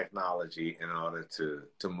need technology in order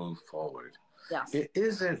to move forward. Yes. It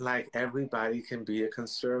isn't like everybody can be a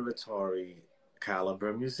conservatory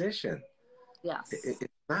caliber musician. Yes. It's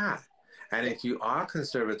not. And if you are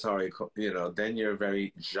conservatory, then you're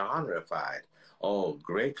very genreified. Oh,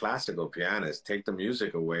 great classical pianist, take the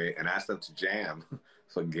music away and ask them to jam.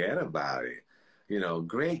 Forget about it.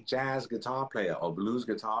 Great jazz guitar player or blues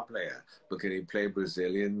guitar player, but can he play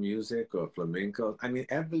Brazilian music or flamenco? I mean,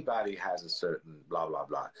 everybody has a certain blah, blah,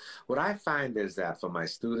 blah. What I find is that for my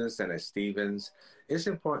students and at Stevens, it's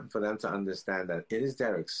important for them to understand that it is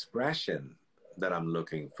their expression that I'm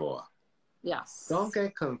looking for. Yes. Don't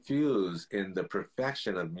get confused in the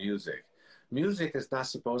perfection of music. Music is not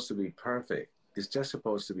supposed to be perfect. It's just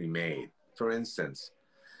supposed to be made. For instance,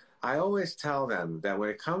 I always tell them that when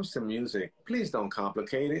it comes to music, please don't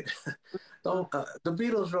complicate it. Don't. The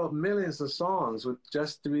Beatles wrote millions of songs with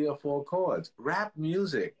just 3 or 4 chords. Rap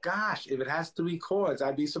music, gosh, if it has 3 chords,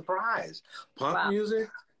 I'd be surprised. Punk Wow. music,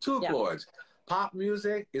 two Yeah. chords. Pop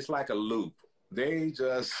music, it's like a loop. They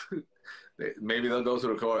just maybe they'll go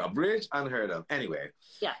through a chord, a bridge, unheard of. Anyway,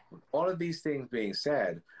 Yeah. all of these things being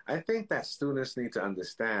said, I think that students need to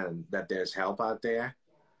understand that there's help out there.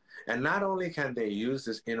 And not only can they use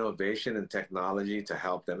this innovation and technology to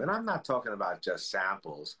help them, and I'm not talking about just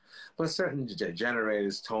samples, but certain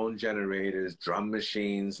generators, tone generators, drum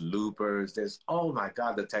machines, loopers. There's, oh my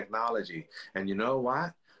God, the technology. And you know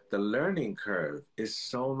what? The learning curve is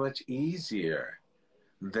so much easier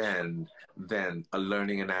than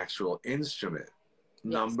learning an actual instrument.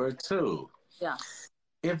 Yes. Number two, Yes.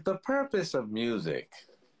 if the purpose of music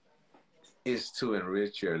is to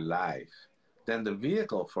enrich your life, then the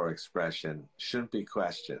vehicle for expression shouldn't be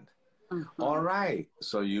questioned. Mm-hmm. All right,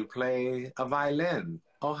 so you play a violin.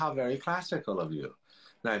 Oh, how very classical of you.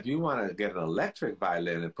 Now, if you want to get an electric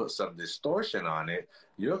violin and put some distortion on it,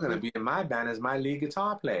 you're going to be in my band as my lead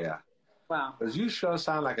guitar player. Wow. Because you sure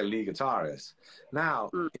sound like a lead guitarist. Now,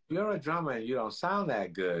 if you're a drummer and you don't sound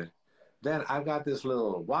that good, then I've got this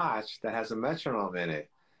little watch that has a metronome in it.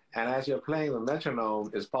 And as you're playing, the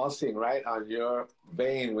metronome is pulsing right on your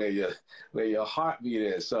vein where your heartbeat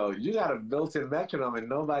is. So you got a built-in metronome and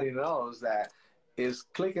nobody knows that it's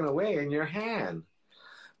clicking away in your hand.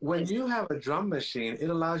 When you have a drum machine, it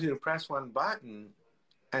allows you to press one button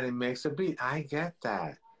and it makes a beat. I get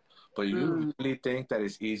that. But you really think that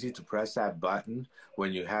it's easy to press that button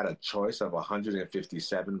when you had a choice of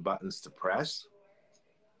 157 buttons to press?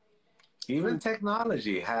 Even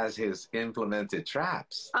technology has its implemented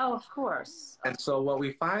traps. Oh, of course. And so what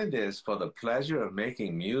we find is, for the pleasure of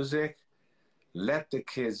making music, let the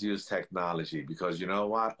kids use technology, because you know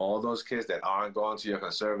what? All those kids that aren't going to your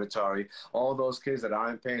conservatory, all those kids that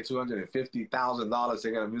aren't paying $250,000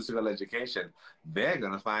 to get a musical education, they're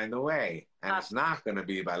going to find a way. And it's not going to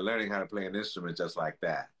be by learning how to play an instrument just like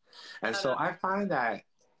that. And so I find that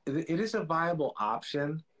it is a viable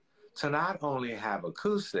option to not only have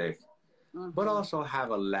acoustic, but also have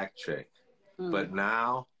electric, but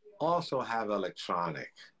now also have electronic.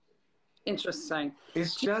 Interesting.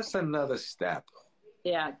 It's just another step.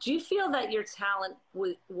 Yeah. Do you feel that your talent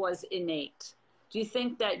was innate? Do you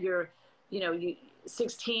think that you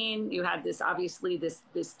 16, you had this, obviously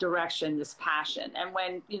this direction, this passion, and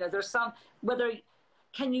when there's some,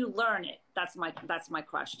 can you learn it? That's my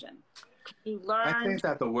question. Can you learn? I think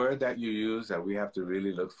that the word that you use that we have to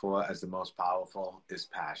really look for as the most powerful is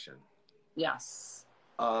passion. Yes.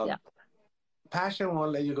 Yeah. Passion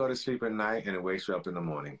won't let you go to sleep at night and it wakes you up in the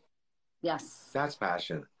morning. Yes. That's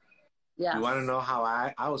passion. Yes. You want to know how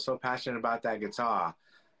I was so passionate about that guitar?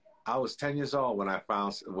 I was 10 years old when I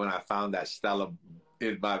found that Stella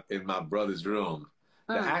in my brother's room.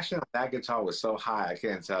 The action of that guitar was so high, I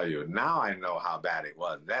can't tell you. Now I know how bad it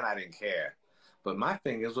was. Then I didn't care. But my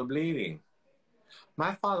fingers were bleeding.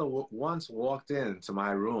 My father once walked into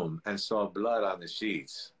my room and saw blood on the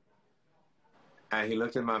sheets. And he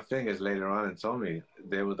looked at my fingers later on and told me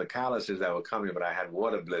there were the calluses that were coming, but I had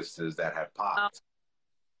water blisters that had popped.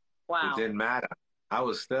 Wow. It didn't matter. I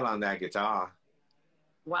was still on that guitar.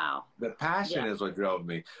 Wow. The passion is what drove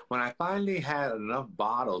me. When I finally had enough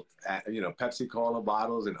bottles, Pepsi Cola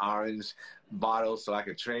bottles and orange bottles, so I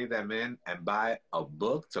could trade them in and buy a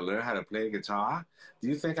book to learn how to play guitar. Do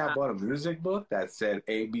you think I bought a music book that said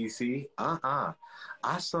ABC?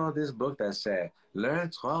 I saw this book that said,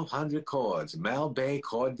 Learn 1,200 Chords, Mel Bay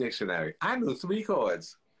Chord Dictionary. I knew 3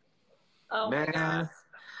 chords. Oh, man, my God.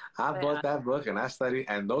 I bought that book and I studied.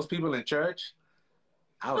 And those people in church,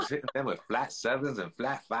 I was hitting them with flat 7s and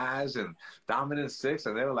flat 5s and dominant 6,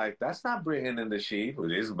 and they were like, "That's not bringing in the sheep.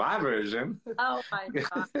 It's my version." Oh my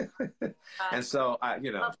God! And so, I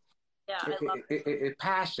love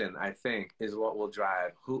passion, I think, is what will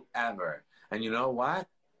drive whoever. And you know what?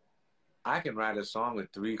 I can write a song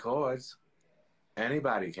with 3 chords.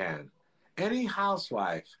 Anybody can. Any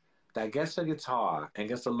housewife that gets a guitar and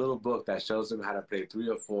gets a little book that shows them how to play 3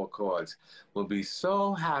 or 4 chords will be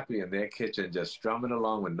so happy in their kitchen just strumming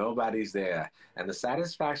along when nobody's there. And the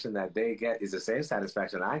satisfaction that they get is the same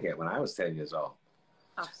satisfaction I get when I was 10 years old.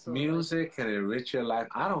 Absolutely. Music can enrich your life.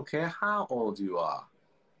 I don't care how old you are.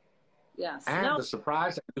 Yes. And the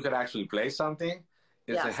surprise that you could actually play something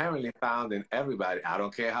is inherently found in everybody. I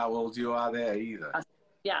don't care how old you are there either.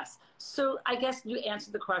 Yes. So I guess you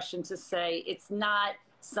answered the question to say it's not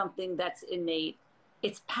something that's innate.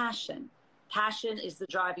 It's passion. Passion is the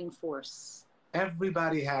driving force.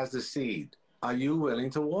 Everybody has the seed. Are you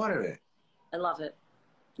willing to water it? I love it.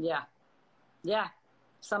 Yeah. Yeah.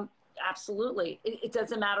 Absolutely. It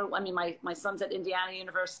doesn't matter. I mean, my son's at Indiana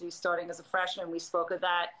University starting as a freshman. We spoke of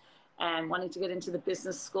that and wanting to get into the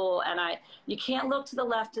business school. And you can't look to the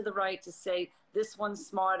left, to the right to say this one's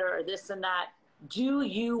smarter or this and that. Do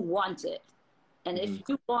you want it? And if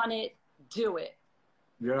you want it, do it.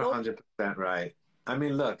 You're 100% right. I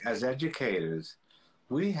mean, look, as educators,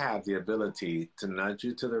 we have the ability to nudge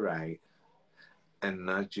you to the right and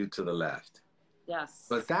nudge you to the left. Yes.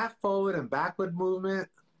 But that forward and backward movement,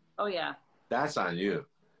 oh yeah, that's on you.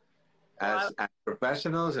 As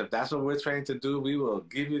professionals, if that's what we're trained to do, we will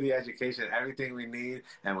give you the education, everything we need.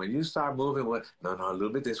 And when you start moving with, no, a little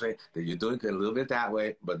bit this way, then you're doing it a little bit that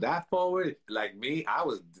way. But that forward, like me, I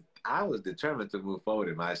was determined to move forward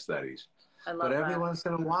in my studies. I love but every that. once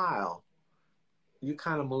in a while, you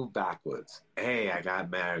kind of move backwards. Hey, I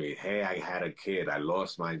got married. Hey, I had a kid. I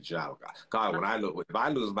lost my job. God, if I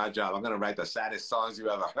lose my job, I'm gonna write the saddest songs you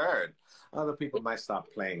ever heard. Other people might stop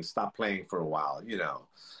playing for a while. You know,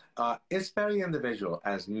 it's very individual,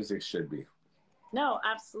 as music should be. No,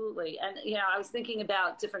 absolutely. And you know, I was thinking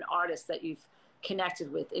about different artists that you've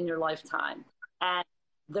connected with in your lifetime and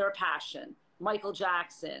their passion. Michael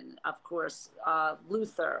Jackson, of course,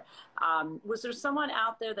 Luther. Was there someone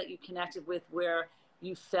out there that you connected with where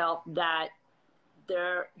you felt that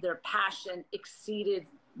their passion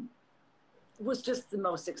was just the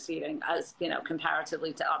most exceeding, as you know,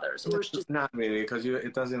 comparatively to others? Or just not really, because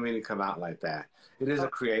it doesn't really come out like that. It is a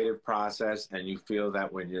creative process, and you feel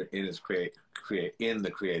that when you're in in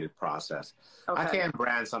the creative process. Okay. I can't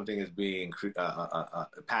brand something as being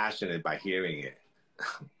passionate by hearing it.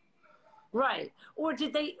 Right. Or do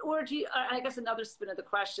you, I guess another spin of the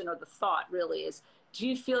question or the thought really is, do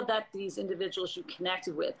you feel that these individuals you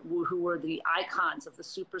connected with, who were the icons of the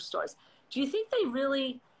superstars, do you think they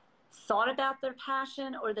really thought about their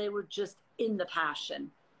passion, or they were just in the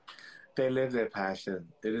passion? They live their passion.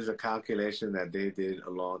 It is a calculation that they did a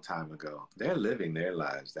long time ago. They're living their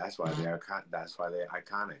lives. That's why they're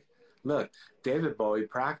iconic. Look, David Bowie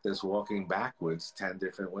practiced walking backwards 10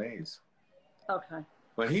 different ways. Okay.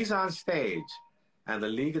 When he's on stage and the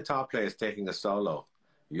lead guitar player is taking a solo,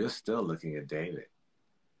 you're still looking at David.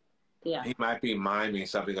 Yeah. He might be miming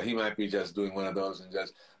something, or he might be just doing one of those and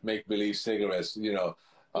just make-believe cigarettes, you know,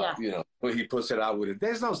 but he puts it out with it.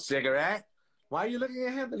 There's no cigarette. Why are you looking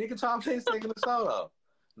at him? The lead guitar player is taking a solo.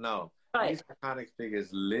 No. Right. These iconic figures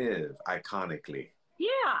live iconically. Yeah.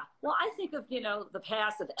 Well, I think of, you know, the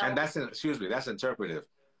past of And that's interpretive.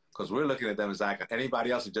 Because we're looking at them as icon.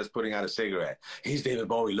 Anybody else is just putting out a cigarette. He's David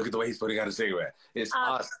Bowie. Look at the way he's putting out a cigarette. It's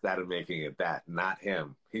us that are making it that, not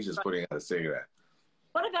him. He's just putting out a cigarette.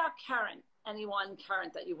 What about current? Anyone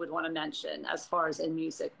current that you would want to mention as far as in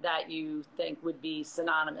music that you think would be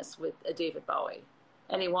synonymous with a David Bowie?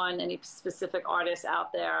 Anyone, any specific artists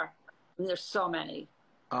out there? I mean, there's so many.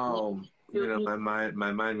 Oh, you know,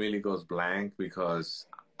 my mind really goes blank because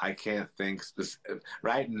I can't think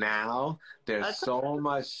right now. There's so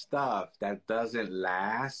much stuff that doesn't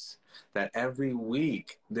last, that every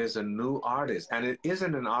week there's a new artist. And it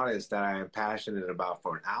isn't an artist that I am passionate about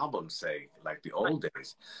for an album's sake, like the old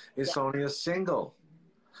days. It's only a single.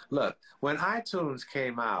 Look, when iTunes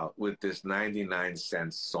came out with this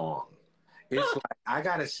 99-cent song, it's like, I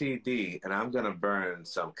got a CD and I'm going to burn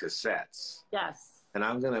some cassettes. Yes. And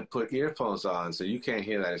I'm going to put earphones on so you can't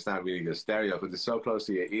hear that. It's not really good stereo because it's so close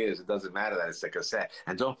to your ears. It doesn't matter that it's a cassette.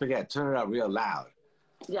 And don't forget, turn it up real loud.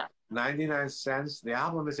 Yeah. 99 cents. The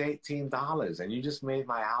album is $18. And you just made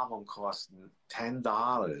my album cost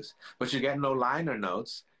 $10. But you get no liner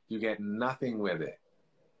notes. You get nothing with it.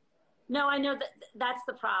 No, I know that's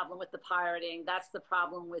the problem with the pirating. That's the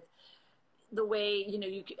problem with the way, you know,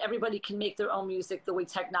 everybody can make their own music the way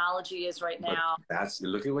technology is right now. But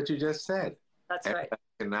look at what you just said. That's right. Everybody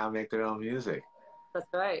can now make their own music. That's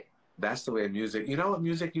right. That's the way music. You know what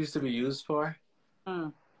music used to be used for?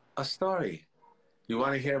 A story. You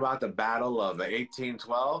want to hear about the Battle of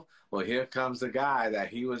 1812? Well, here comes the guy that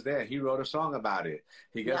he was there. He wrote a song about it.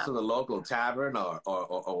 He gets to the local tavern or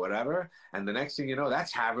whatever, and the next thing you know, that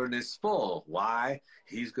tavern is full. Why?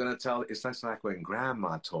 He's going to tell. It's just like when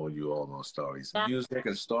Grandma told you all those stories. Yeah. Music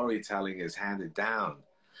and storytelling is handed down.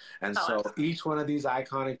 And so each one of these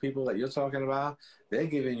iconic people that you're talking about, they're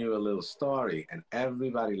giving you a little story, and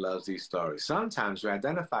everybody loves these stories. Sometimes you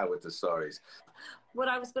identify with the stories. What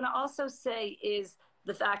I was going to also say is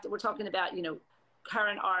the fact that we're talking about, you know,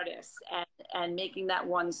 current artists and making that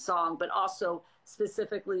one song, but also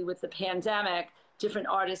specifically with the pandemic, different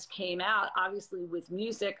artists came out, obviously with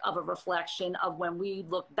music of a reflection of when we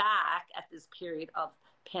look back at this period of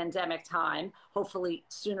pandemic time, hopefully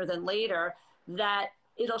sooner than later, that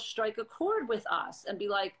it'll strike a chord with us and be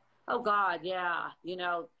like, oh God, yeah, you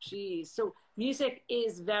know, geez. So music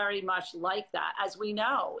is very much like that. As we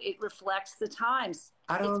know, it reflects the times.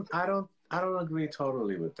 I don't agree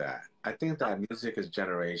totally with that. I think that music is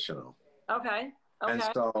generational. Okay. And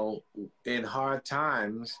Okay. so in hard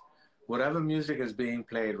times, whatever music is being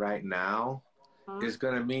played right now Mhm. is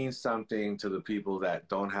going to mean something to the people that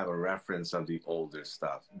don't have a reference of the older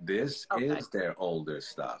stuff. This Okay. is their older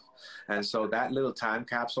stuff. And so that little time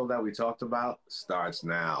capsule that we talked about starts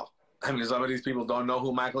now. I mean, some of these people don't know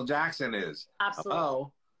who Michael Jackson is. Absolutely.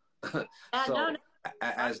 Hello. No, So no.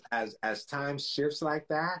 as time shifts like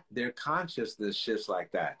that, their consciousness shifts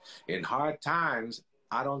like that. In hard times,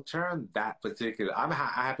 I don't turn that particular. I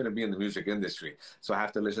happen to be in the music industry, so I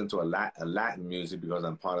have to listen to a Latin music because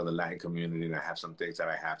I'm part of the Latin community and I have some things that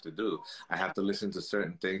I have to do. I have to listen to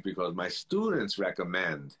certain things because my students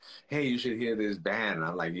recommend, hey, you should hear this band. And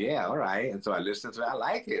I'm like, yeah, all right. And so I listen to it. I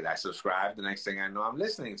like it. I subscribe. The next thing I know, I'm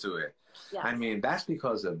listening to it. I Yes. mean, that's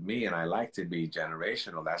because of me, and I like to be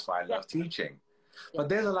generational. That's why I Yes. love teaching. Yes. But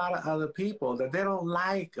there's a lot of other people that they don't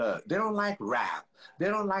like. They don't like rap. They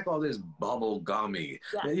don't like all this bubble gummy.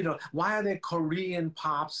 Yes. You know, why are they Korean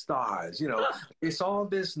pop stars? You know, it's all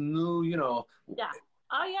this new. You know, Yeah.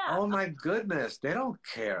 Oh yeah. oh my goodness, they don't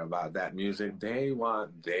care about that music. They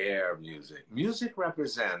want their music. Music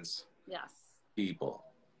represents Yes. people.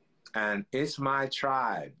 And it's my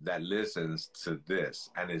tribe that listens to this,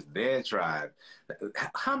 and it's their tribe.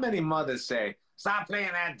 How many mothers say, stop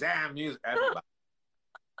playing that damn music? Everybody.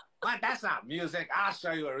 What? That's not music. I'll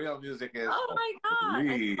show you what real music is. Oh Oh, my God.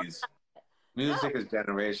 please. No. Music is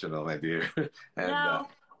generational, my dear. And No.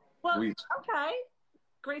 Well, we, okay.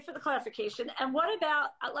 Great for the clarification. And what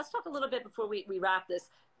about, let's talk a little bit before we wrap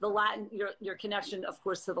this, the Latin, your connection, of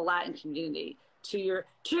course, to the Latin community, to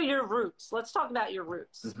your roots. Let's talk about your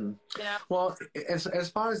roots. mm-hmm. You know? Well, as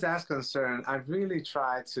far as that's concerned, I've really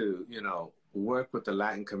tried to, you know, work with the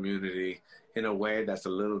Latin community in a way that's a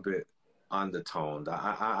little bit undertoned.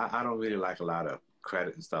 I don't really like a lot of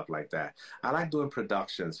credit and stuff like that. I like doing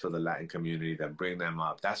productions for the Latin community that bring them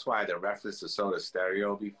up. That's why the reference to Soda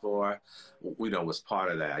Stereo before, you know, was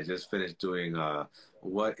part of that. I just finished doing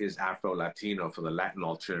What is Afro Latino for the Latin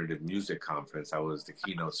Alternative Music Conference. I was the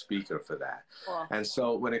keynote speaker for that. Cool. And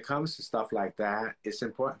so when it comes to stuff like that, it's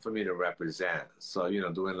important for me to represent. So, you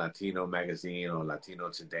know, doing Latino Magazine or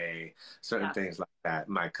Latino Today, certain things like that.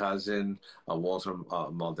 My cousin, Walter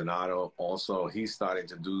Maldonado, also, he's starting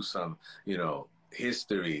to do some, you know,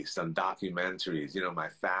 history, some documentaries, you know, my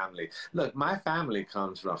family. Look, my family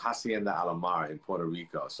comes from Hacienda Alomar in Puerto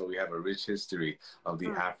Rico. So we have a rich history of the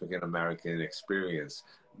African-American experience.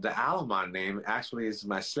 The Alomar name actually is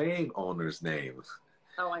my slave owner's name.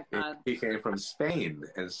 Oh my God. He came from Spain.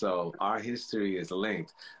 And so our history is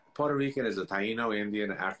linked. Puerto Rican is a Taino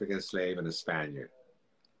Indian, an African slave, and a Spaniard.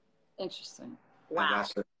 Interesting. Wow.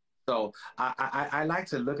 So I like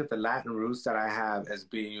to look at the Latin roots that I have as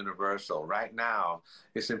being universal. Right now,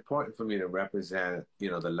 it's important for me to represent,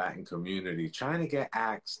 you know, the Latin community, trying to get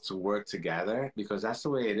acts to work together because that's the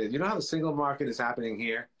way it is. You know how the single market is happening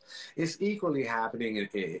here? It's equally happening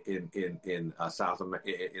in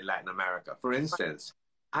Latin America. For instance,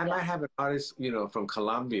 I might have an artist, you know, from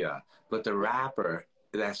Colombia, but the rapper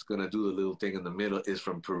that's going to do the little thing in the middle is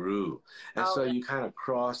from Peru. And so you kind of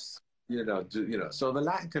cross, so the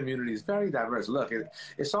Latin community is very diverse. Look,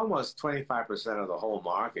 it's almost 25% of the whole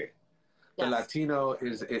market. The Latino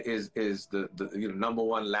is the number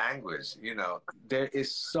one language. You know, there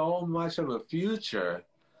is so much of a future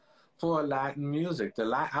for Latin music.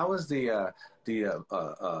 I was the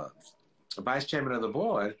vice chairman of the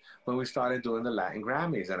board when we started doing the Latin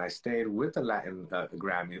Grammys, and I stayed with the Latin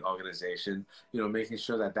Grammy organization, you know, making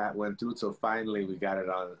sure that went through. So finally we got it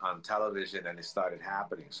on television and it started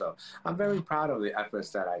happening. So I'm very proud of the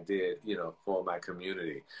efforts that I did, you know, for my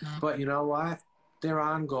community. But you know what? They're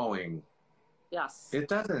ongoing. Yes. It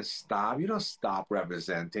doesn't stop. You don't stop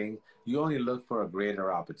representing. You only look for a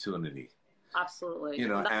greater opportunity. Absolutely. You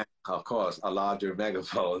know, and of course, a larger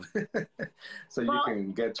megaphone, so you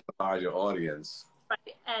can get to a larger audience.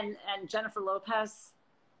 Right. And Jennifer Lopez,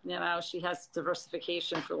 you know, she has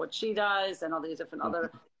diversification for what she does, and all these different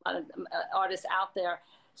other artists out there.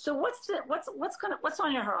 So what's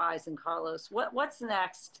on your horizon, Carlos? What's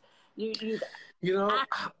next? You know,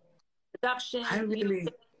 production. I really.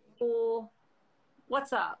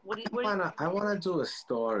 What's up? I wanna do a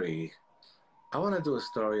story. I want to do a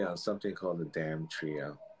story on something called the Damn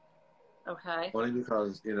Trio. Okay. Only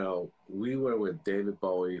because, you know, we were with David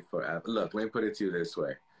Bowie forever. Look, let me put it to you this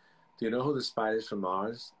way. Do you know who the Spiders from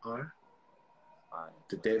Mars are?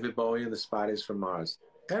 The David Bowie and the Spiders from Mars.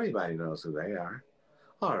 Everybody knows who they are.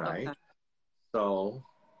 All right. Okay. So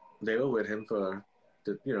they were with him for,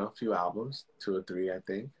 a few albums, two or three, I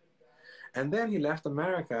think. And then he left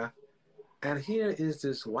America. And here is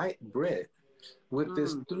this white Brit with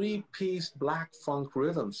this Mm. three-piece black funk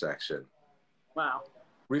rhythm section, Wow.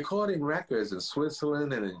 recording records in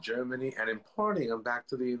Switzerland and in Germany and importing them back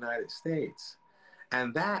to the United States.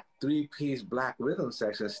 And that three-piece black rhythm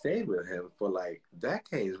section stayed with him for like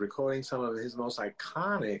decades, recording some of his most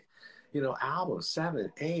iconic, albums,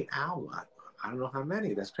 7, 8 albums. I don't know how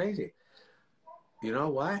many. That's crazy. You know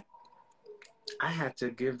what? I had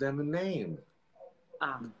to give them a name,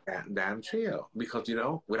 that damn trio, because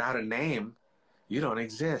without a name, you don't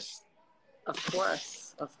exist. Of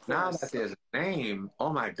course. Of Now course. that there's a name,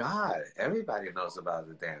 oh my God, everybody knows about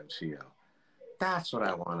the damn trio. That's what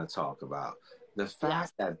I want to talk about. The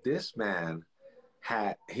fact that this man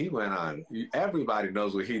he went on, everybody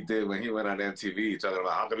knows what he did when he went on MTV talking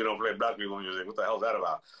about how come you don't play black people music? What the hell is that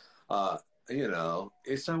about?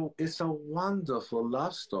 It's a wonderful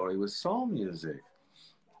love story with soul music.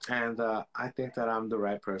 And I think that I'm the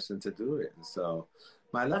right person to do it. And so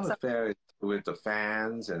my love affair is with the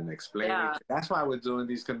fans and explaining. Yeah. That's why we're doing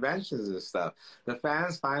these conventions and stuff. The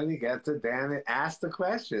fans finally get to damn it ask the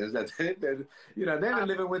questions that they've been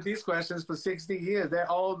living with these questions for 60 years.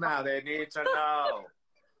 They're old now. They need to know.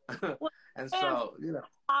 Well, and so,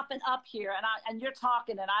 popping up here, and you're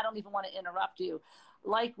talking, and I don't even want to interrupt you.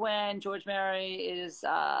 Like when George Murray's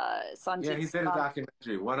son. Yeah, he did a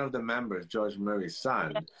documentary. One of the members, George Murray's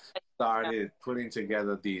son, started putting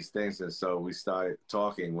together these things, and so we started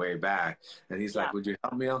talking way back. And he's like, "Would you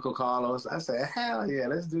help me, Uncle Carlos?" I said, "Hell yeah,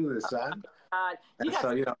 let's do this, son." And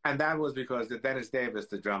so and that was because Dennis Davis,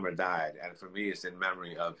 the drummer, died, and for me, it's in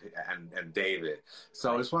memory of and David.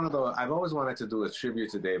 So it's one of those. I've always wanted to do a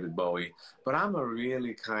tribute to David Bowie, but I'm a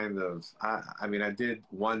really kind of. I mean, I did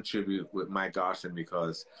one tribute with Mike Garson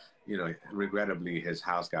because, regrettably, his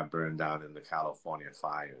house got burned down in the California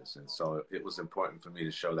fires, and so it was important for me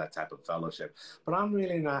to show that type of fellowship. But I'm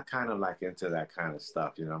really not kind of like into that kind of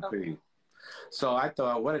stuff, I'm pretty. So I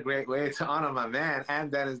thought, what a great way to honor my man and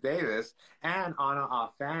Dennis Davis and honor our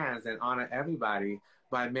fans and honor everybody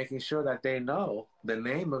by making sure that they know the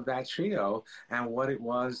name of that trio and what it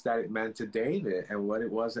was that it meant to David and what it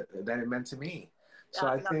was that it meant to me. So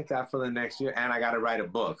I think that for the next year, and I got to write a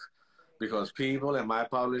book because people in my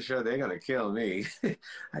publisher, they're going to kill me.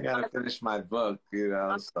 I got to finish my book,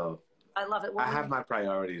 so I love it. I have my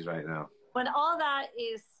priorities right now. When all that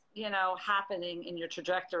is happening in your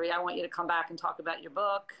trajectory, I want you to come back and talk about your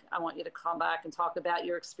book. I want you to come back and talk about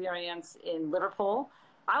your experience in Liverpool.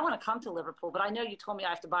 I want to come to Liverpool, but I know you told me I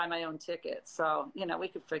have to buy my own ticket. So, we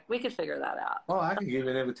could figure that out. Oh, I can give you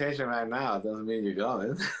an invitation right now. It doesn't mean you're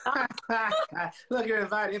going. Look, you're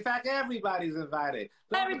invited. In fact, everybody's invited.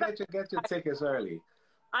 Don't forget to get your tickets early.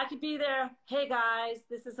 I could be there. Hey, guys,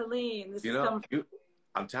 this is Aline.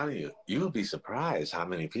 I'm telling you, you'll be surprised how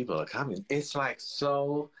many people are coming. It's like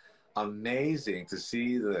so amazing to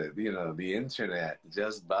see the internet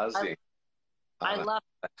just buzzing. I love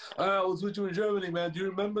it. I was with you in Germany, man. Do you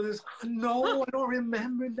remember this? No, I don't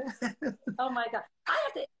remember that. Oh my God. I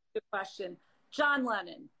have to ask you a question. John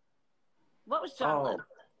Lennon. What was John Lennon?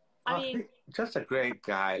 I mean, just a great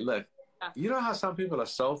guy. Look, you know how some people are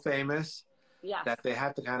so famous that they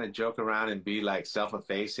have to kind of joke around and be like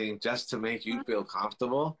self-effacing just to make you feel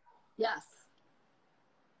comfortable? Yes.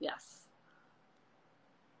 Yes.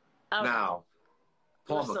 Okay. Now,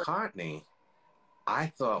 Paul McCartney, I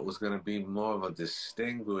thought was going to be more of a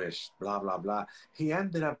distinguished blah, blah, blah. He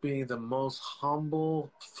ended up being the most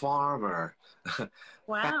humble farmer,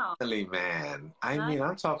 family man. I mean,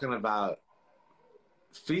 I'm talking about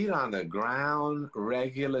feet on the ground,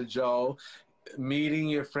 regular Joe, meeting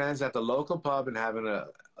your friends at the local pub and having a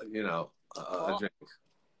drink.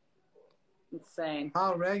 Insane.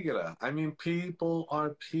 How regular. I mean, people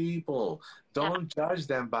are people. Don't judge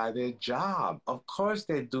them by their job. Of course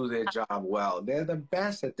they do their job well. They're the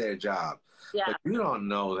best at their job. Yeah. But you don't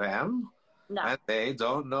know them. No. And they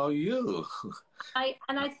don't know you. I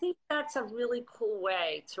think that's a really cool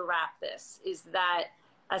way to wrap this, is that,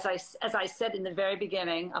 as I said in the very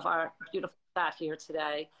beginning of our beautiful chat here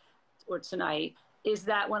today, or tonight, is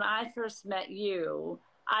that when I first met you,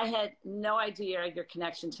 I had no idea your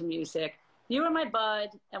connection to music. You were my bud,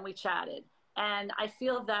 and we chatted. And I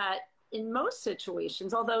feel that in most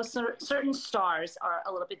situations, although certain stars are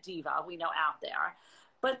a little bit diva, we know out there,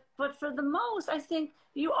 but for the most, I think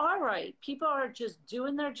you are right. People are just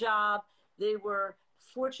doing their job. They were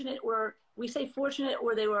fortunate, or we say fortunate,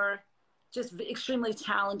 or they were just extremely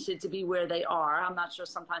talented to be where they are. I'm not sure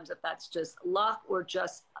sometimes if that's just luck or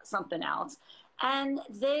just something else. And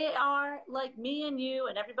they are like me and you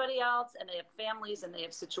and everybody else, and they have families and they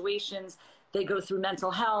have situations. They go through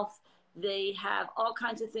mental health. They have all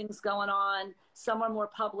kinds of things going on. Some are more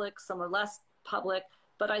public, some are less public.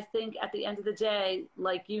 But I think at the end of the day,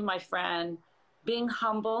 like you, my friend, being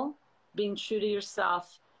humble, being true to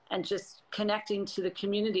yourself, and just connecting to the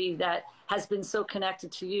community that has been so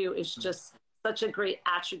connected to you is just such a great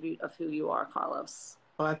attribute of who you are, Carlos.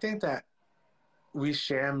 Well, I think that we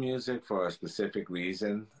share music for a specific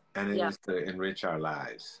reason, and it Yeah. is to enrich our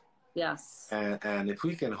lives. Yes. And if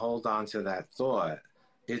we can hold on to that thought,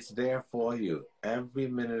 it's there for you every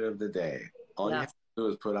minute of the day. All you have Yes. to do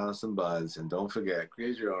is put on some buds, and don't forget,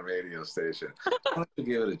 create your own radio station. Why don't you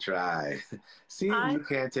give it a try? See if I you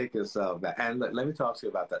can't take yourself back. And let me talk to you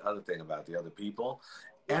about that other thing about the other people.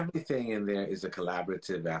 Yeah. Everything in there is a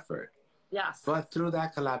collaborative effort. Yes. But through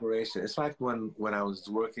that collaboration, it's like when I was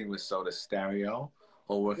working with Soda Stereo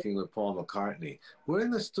or working with Paul McCartney. We're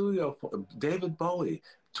in the studio for David Bowie.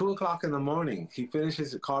 2 o'clock in the morning, he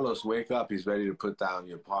finishes it. Carlos, wake up. He's ready to put down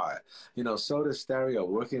your part. You know, Soda Stereo,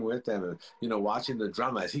 working with them and, you know, watching the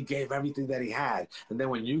drummers. He gave everything that he had. And then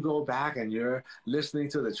when you go back and you're listening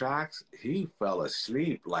to the tracks, he fell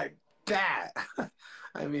asleep like that.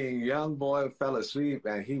 I mean, young boy fell asleep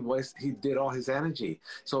and he did all his energy.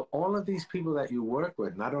 So all of these people that you work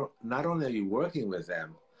with, not only are you working with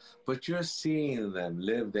them, but you're seeing them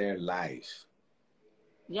live their life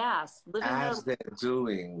Yes. Living their as they're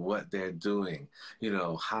doing what they're doing. You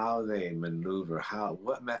know, how they maneuver,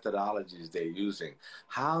 what methodologies they're using,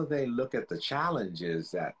 how they look at the challenges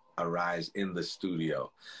that arise in the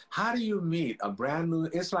studio. How do you meet a brand new?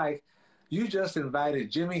 It's like you just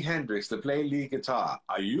invited Jimi Hendrix to play lead guitar.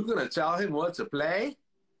 Are you going to tell him what to play?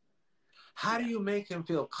 How do you make him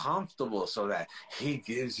feel comfortable so that he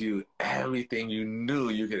gives you everything you knew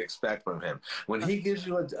you could expect from him? When he gives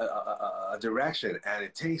you a direction and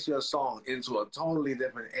it takes your song into a totally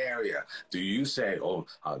different area, do you say, oh,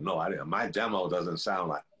 no, I didn't. My demo doesn't sound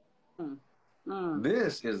like...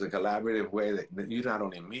 This is the collaborative way that you not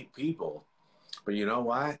only meet people, but you know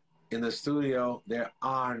what? In the studio, there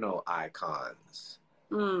are no icons.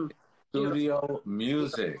 Studio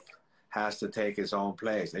music has to take its own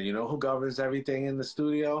place. And you know who governs everything in the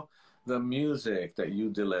studio? The music that you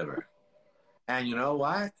deliver. And you know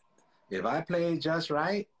what? If I play it just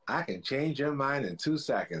right, I can change your mind in 2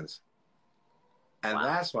 seconds. And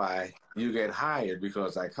that's why you get hired,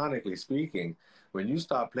 because iconically speaking, when you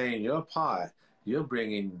start playing your part, you're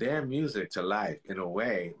bringing their music to life in a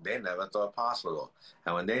way they never thought possible.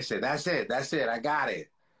 And when they say, that's it, I got it.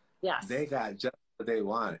 Yes. They got just what they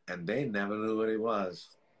want, and they never knew what it was.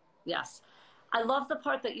 Yes. I love the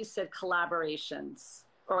part that you said collaborations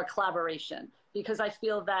or a collaboration, because I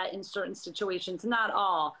feel that in certain situations, not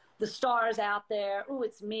all, the stars out there, oh,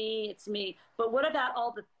 it's me. But what about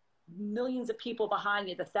all the millions of people behind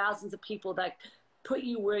you, the thousands of people that put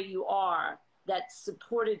you where you are, that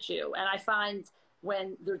supported you? And I find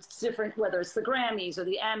when there's different, whether it's the Grammys or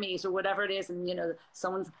the Emmys or whatever it is, and, you know,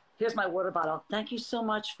 here's my water bottle. Thank you so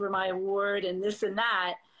much for my award and this and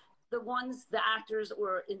that. The actors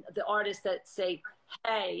or the artists that say,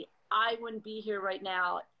 hey, I wouldn't be here right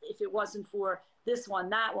now if it wasn't for this one,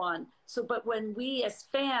 that one. So, but when we as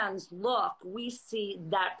fans look, we see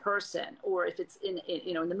that person, or if it's in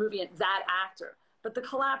the movie, that actor. But the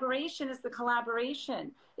collaboration is the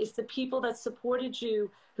collaboration. It's the people that supported you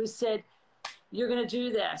who said, you're going to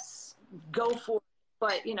do this, go for it.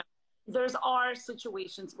 But, you know, there's our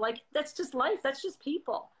situations, like, that's just life. That's just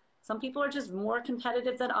people. Some people are just more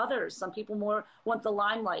competitive than others. Some people want the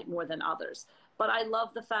limelight more than others. But I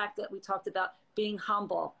love the fact that we talked about being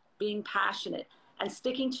humble, being passionate, and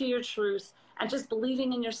sticking to your truth, and just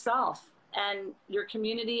believing in yourself, and your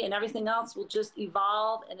community and everything else will just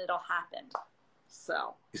evolve and it'll happen.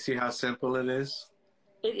 So you see how simple it is?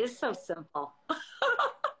 It is so simple.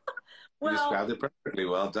 You described it perfectly.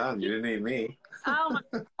 Well done. You didn't need me. Oh my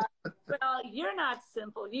God. Well, you're not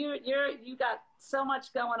simple. You got so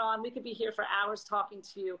much going on. We could be here for hours talking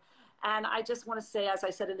to you. And I just want to say, as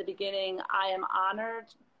I said in the beginning, I am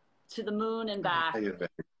honored to the moon and back. You're very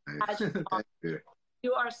nice. Thank you.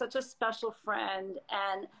 You are such a special friend.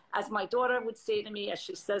 And as my daughter would say to me, as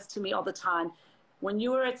she says to me all the time, when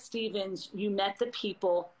you were at Stevens, you met the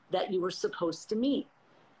people that you were supposed to meet.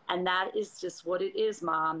 And that is just what it is,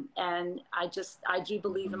 Mom. And I do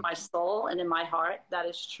believe in my soul and in my heart that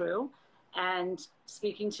is true. And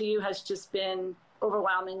speaking to you has just been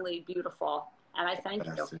overwhelmingly beautiful. And I thank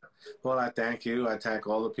you. Well, I thank you. I thank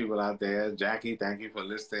all the people out there. Jackie, thank you for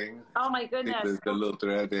listening. Oh, my goodness. The little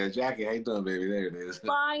thread there. Jackie, how you doing, baby? There it is.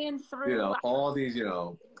 Flying through. You know, all these, you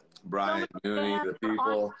know, Brian So Mooney, many the fans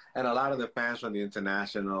people, and a lot of the fans from the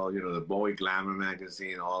international, you know, the Bowie Glamour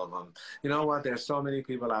magazine, all of them. You know what? There's so many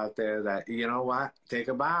people out there that, you know what? Take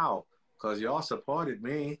a bow because y'all supported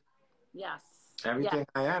me. Yes. Everything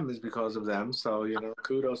I am is because of them. So, you know,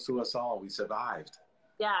 kudos to us all. We survived.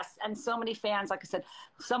 Yes, and so many fans. Like I said,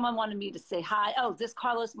 someone wanted me to say hi. Oh, this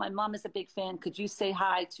Carlos, my mom is a big fan. Could you say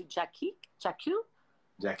hi to Jackie?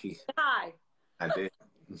 Jackie. Hi. I did.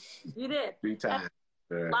 You did. 3 times.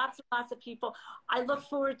 Lots and lots of people. I look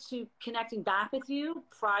forward to connecting back with you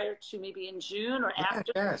prior to maybe in June or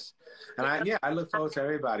after. Yes. And I look forward to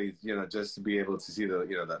everybody, you know, just to be able to see the,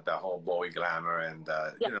 you know, the whole Bowie glamour and,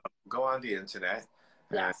 you know, go on the internet.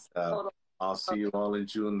 Yes. And, Totally. I'll see you all in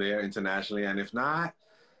June there internationally. And if not,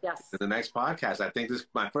 yes, the next podcast. I think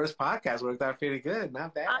my first podcast worked out pretty good.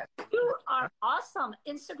 Not bad. You are awesome.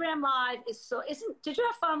 Instagram Live is did you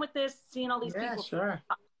have fun with this? Seeing all these people? Yeah, sure.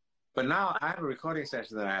 But now I have a recording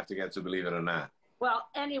session that I have to get to, believe it or not. Well,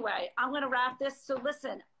 anyway, I'm going to wrap this. So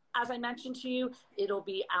listen, as I mentioned to you, it'll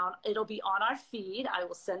be on our feed. I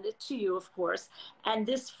will send it to you, of course. And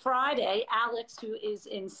this Friday, Alex, who is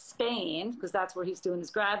in Spain, because that's where he's doing his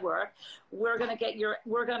grad work, we're going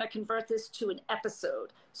to convert this to an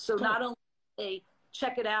episode. So not only they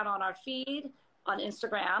check it out on our feed on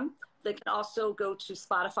Instagram, they can also go to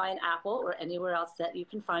Spotify and Apple or anywhere else that you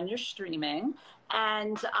can find your streaming.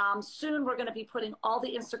 And soon we're going to be putting all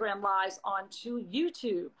the Instagram lives onto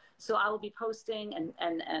YouTube. So I will be posting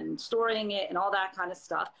and storing it and all that kind of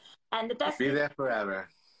stuff. And the best be there forever.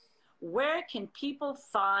 Where can people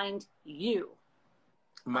find you?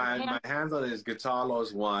 My handle is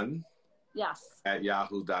Guitarlos1. Yes. At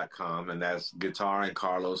yahoo.com, and that's guitar and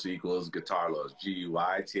Carlos equals Guitarlos,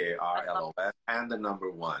 Guytarlos, and the number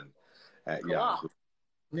 1 at Yahoo.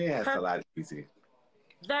 Yeah, it's a lot easy.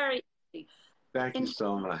 Very easy. Thank you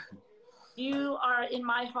so much. You are in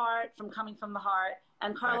my heart, coming from the heart,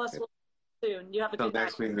 and Carlos will see you soon. You have a good night. Until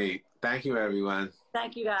next we meet. Thank you, everyone.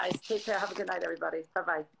 Thank you, guys. Take care. Have a good night, everybody.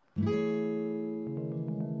 Bye-bye.